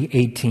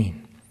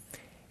 3:18,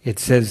 it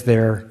says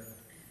there,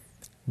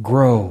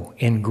 grow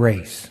in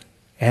grace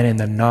and in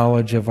the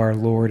knowledge of our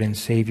Lord and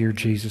Savior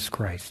Jesus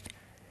Christ.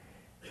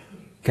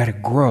 You've got to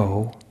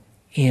grow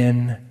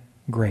in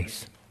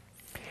grace.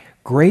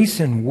 Grace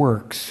and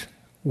works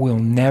will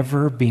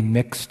never be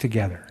mixed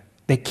together.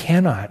 They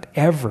cannot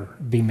ever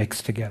be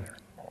mixed together.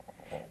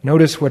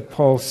 Notice what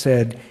Paul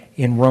said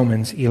in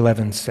Romans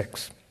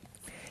 11:6.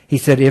 He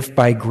said, if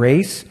by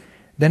grace,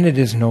 then it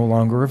is no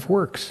longer of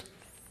works.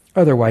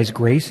 Otherwise,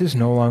 grace is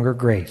no longer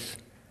grace.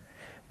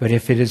 But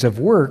if it is of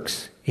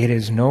works, it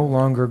is no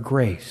longer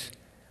grace.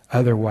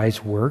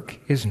 Otherwise, work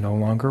is no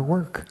longer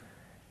work.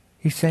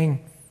 He's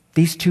saying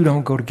these two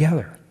don't go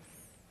together.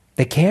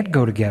 They can't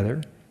go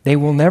together. They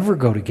will never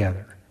go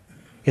together.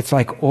 It's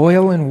like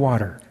oil and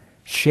water.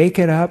 Shake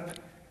it up,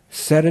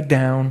 set it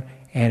down,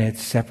 and it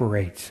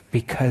separates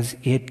because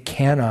it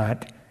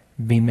cannot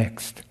be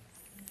mixed.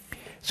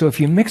 So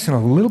if you mix in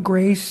a little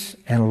grace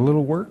and a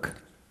little work,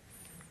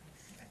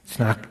 it's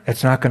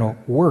not going to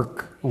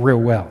work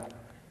real well.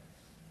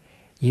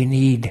 You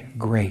need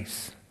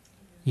grace.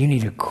 You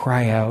need to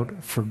cry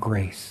out for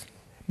grace.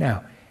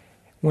 Now,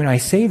 when I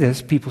say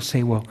this, people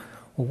say, well,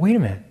 wait a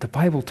minute. The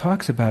Bible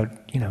talks about,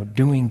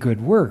 doing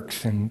good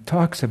works and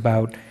talks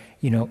about,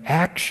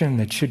 action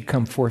that should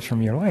come forth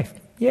from your life.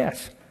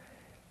 Yes,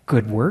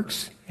 good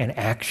works and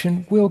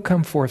action will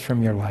come forth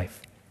from your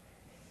life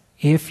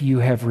if you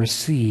have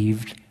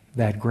received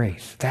that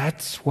grace.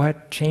 That's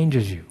what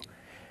changes you.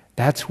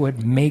 That's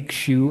what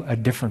makes you a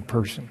different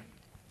person.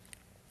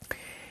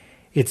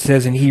 It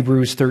says in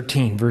Hebrews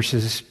 13,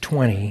 verses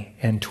 20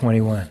 and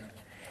 21.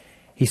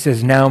 He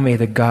says, now may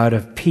the God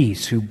of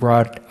peace, who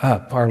brought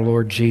up our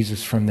Lord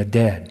Jesus from the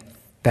dead,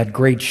 that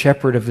great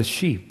shepherd of the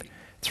sheep,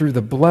 through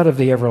the blood of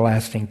the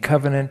everlasting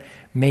covenant,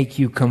 make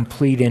you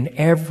complete in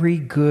every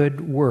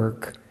good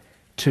work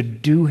to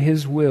do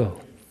His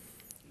will,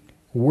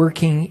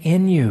 working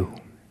in you.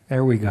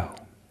 There we go.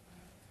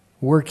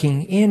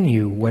 Working in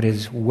you what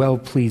is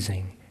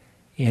well-pleasing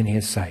in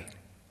His sight.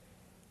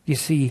 You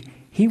see,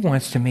 He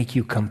wants to make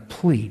you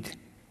complete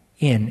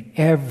in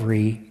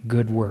every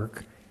good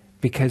work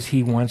because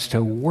He wants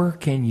to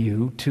work in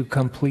you to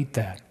complete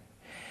that.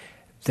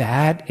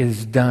 That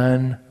is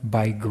done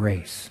by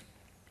grace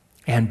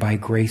and by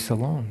grace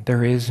alone.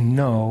 There is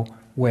no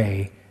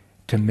way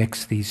to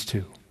mix these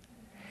two.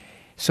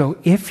 So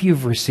if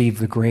you've received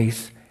the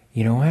grace,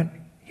 you know what?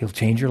 He'll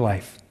change your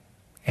life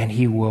and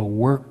He will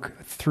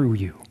work through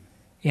you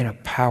in a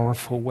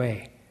powerful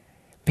way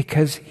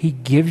because He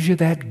gives you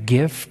that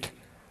gift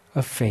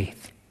of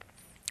faith,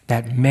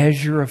 that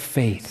measure of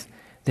faith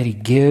that He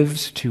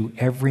gives to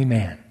every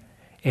man,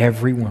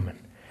 every woman.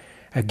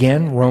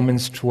 Again,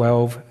 Romans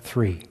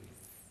 12:3.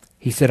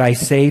 He said, I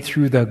say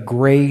through the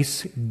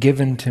grace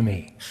given to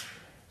me,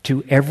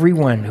 to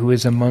everyone who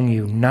is among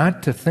you,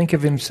 not to think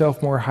of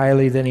himself more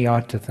highly than he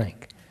ought to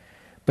think,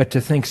 but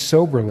to think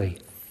soberly,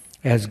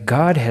 as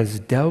God has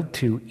dealt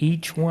to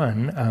each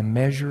one a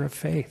measure of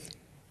faith.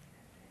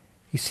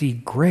 You see,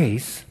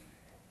 grace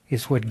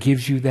is what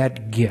gives you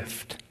that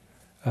gift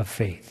of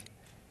faith,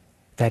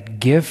 that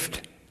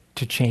gift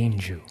to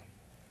change you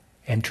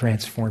and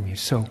transform you.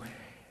 So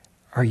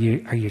are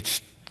you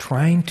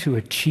trying to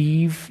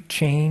achieve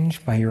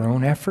change by your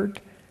own effort,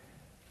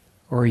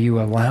 or are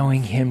you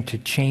allowing Him to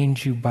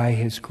change you by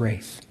His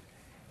grace?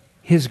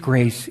 His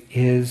grace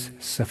is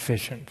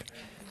sufficient.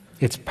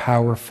 It's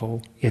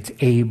powerful. It's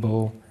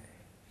able,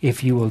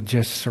 if you will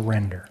just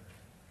surrender.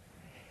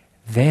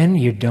 Then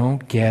you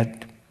don't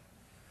get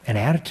an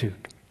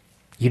attitude.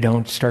 You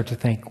don't start to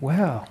think,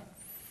 well,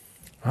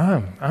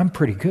 I'm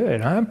pretty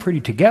good. I'm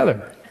pretty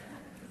together.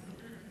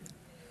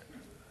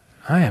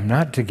 I am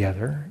not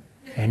together,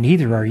 and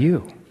neither are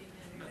you.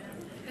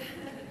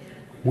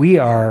 We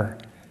are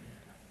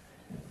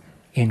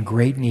in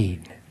great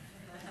need.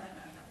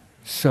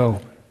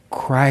 So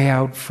cry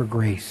out for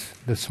grace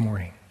this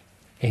morning.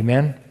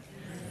 Amen?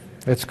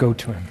 Let's go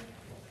to him.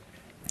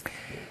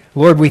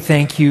 Lord, we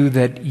thank you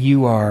that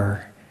you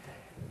are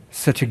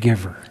such a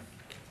giver.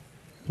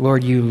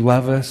 Lord, you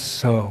love us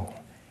so,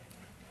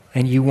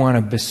 and you want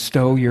to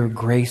bestow your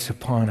grace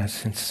upon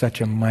us in such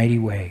a mighty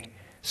way,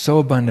 so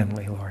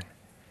abundantly, Lord.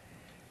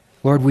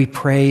 Lord, we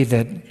pray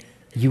that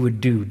you would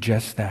do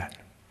just that.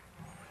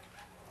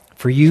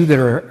 For you that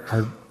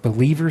are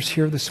believers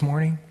here this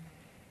morning,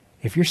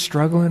 if you're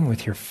struggling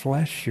with your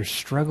flesh, you're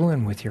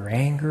struggling with your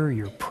anger,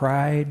 your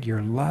pride,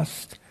 your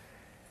lust,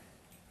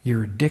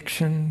 your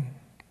addiction,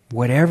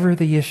 whatever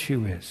the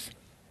issue is,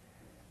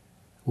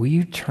 will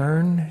you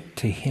turn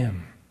to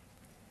him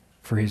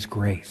for his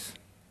grace?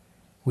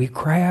 Will you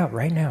cry out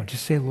right now?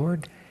 Just say,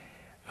 Lord,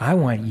 I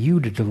want you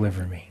to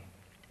deliver me.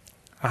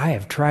 I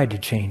have tried to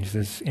change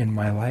this in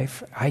my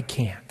life. I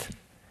can't.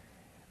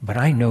 But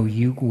I know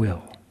you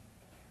will,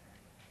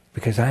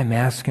 because I'm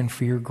asking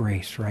for your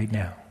grace right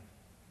now.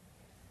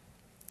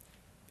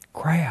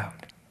 Cry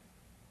out.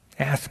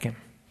 Ask him.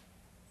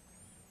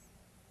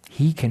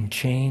 He can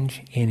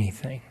change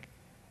anything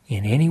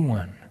in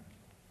anyone.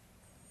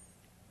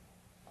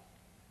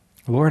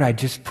 Lord, I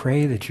just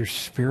pray that your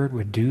Spirit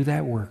would do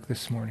that work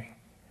this morning.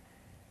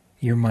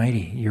 You're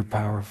mighty. You're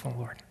powerful,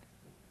 Lord.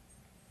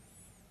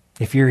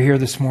 If you're here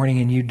this morning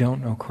and you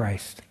don't know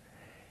Christ,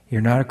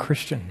 you're not a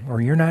Christian,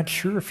 or you're not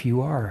sure if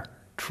you are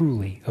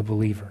truly a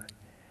believer,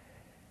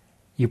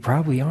 you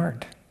probably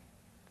aren't.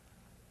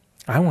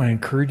 I want to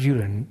encourage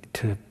you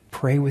to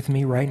pray with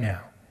me right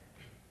now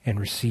and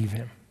receive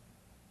him.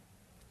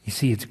 You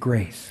see, it's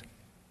grace.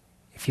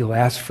 If you'll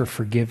ask for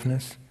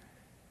forgiveness,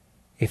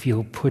 if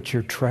you'll put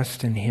your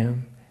trust in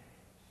him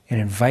and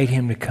invite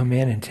him to come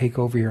in and take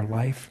over your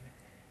life,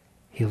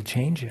 he'll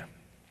change you.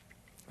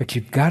 But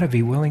you've got to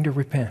be willing to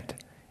repent.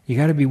 You've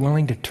got to be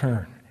willing to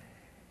turn,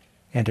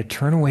 and to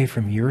turn away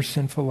from your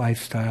sinful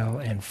lifestyle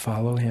and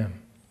follow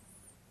him.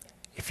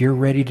 If you're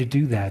ready to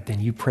do that,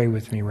 then you pray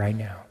with me right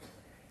now.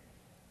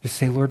 Just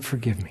say, Lord,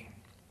 forgive me.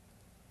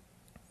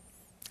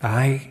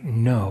 I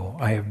know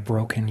I have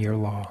broken your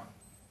law.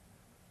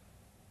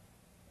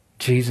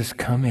 Jesus,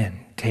 come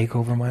in. Take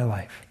over my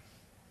life.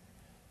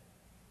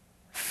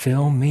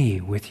 Fill me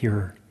with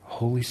your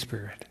Holy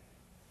Spirit.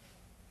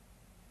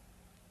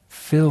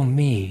 Fill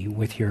me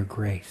with your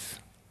grace.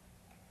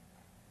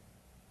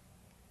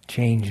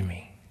 Change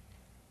me.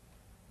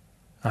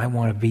 I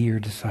want to be your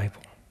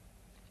disciple.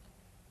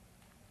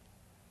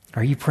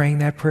 Are you praying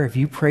that prayer? If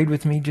you prayed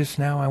with me just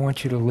now, I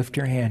want you to lift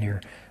your hand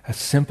here. A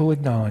simple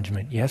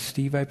acknowledgement. Yes,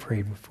 Steve, I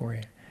prayed before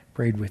you.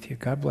 Prayed with you.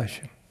 God bless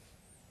you.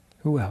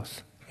 Who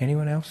else?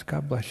 Anyone else?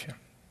 God bless you.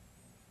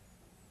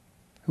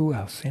 Who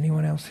else?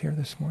 Anyone else here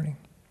this morning?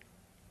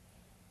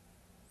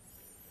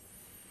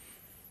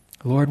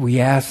 Lord, we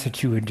ask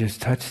that you would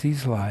just touch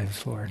these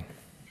lives, Lord.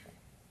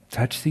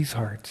 Touch these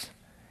hearts.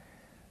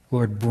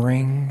 Lord,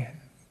 bring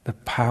the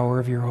power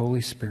of your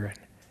Holy Spirit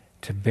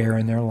to bear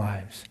in their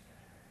lives.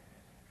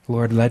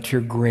 Lord, let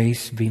your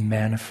grace be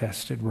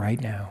manifested right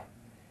now.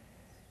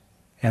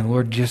 And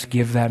Lord, just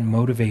give that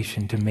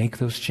motivation to make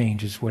those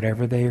changes,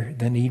 whatever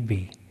the need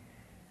be.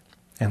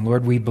 And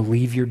Lord, we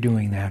believe you're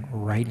doing that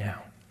right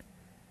now.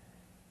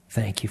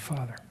 Thank you,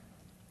 Father.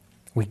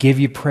 We give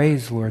you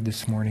praise, Lord,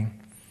 this morning,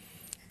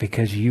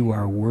 because you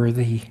are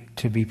worthy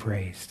to be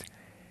praised.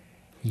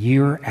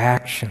 Your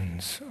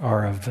actions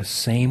are of the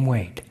same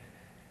weight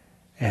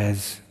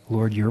as,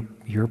 Lord,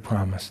 your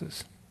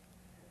promises.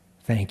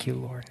 Thank you,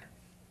 Lord.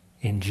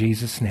 In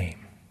Jesus' name,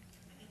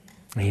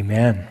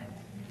 amen.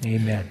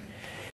 Amen.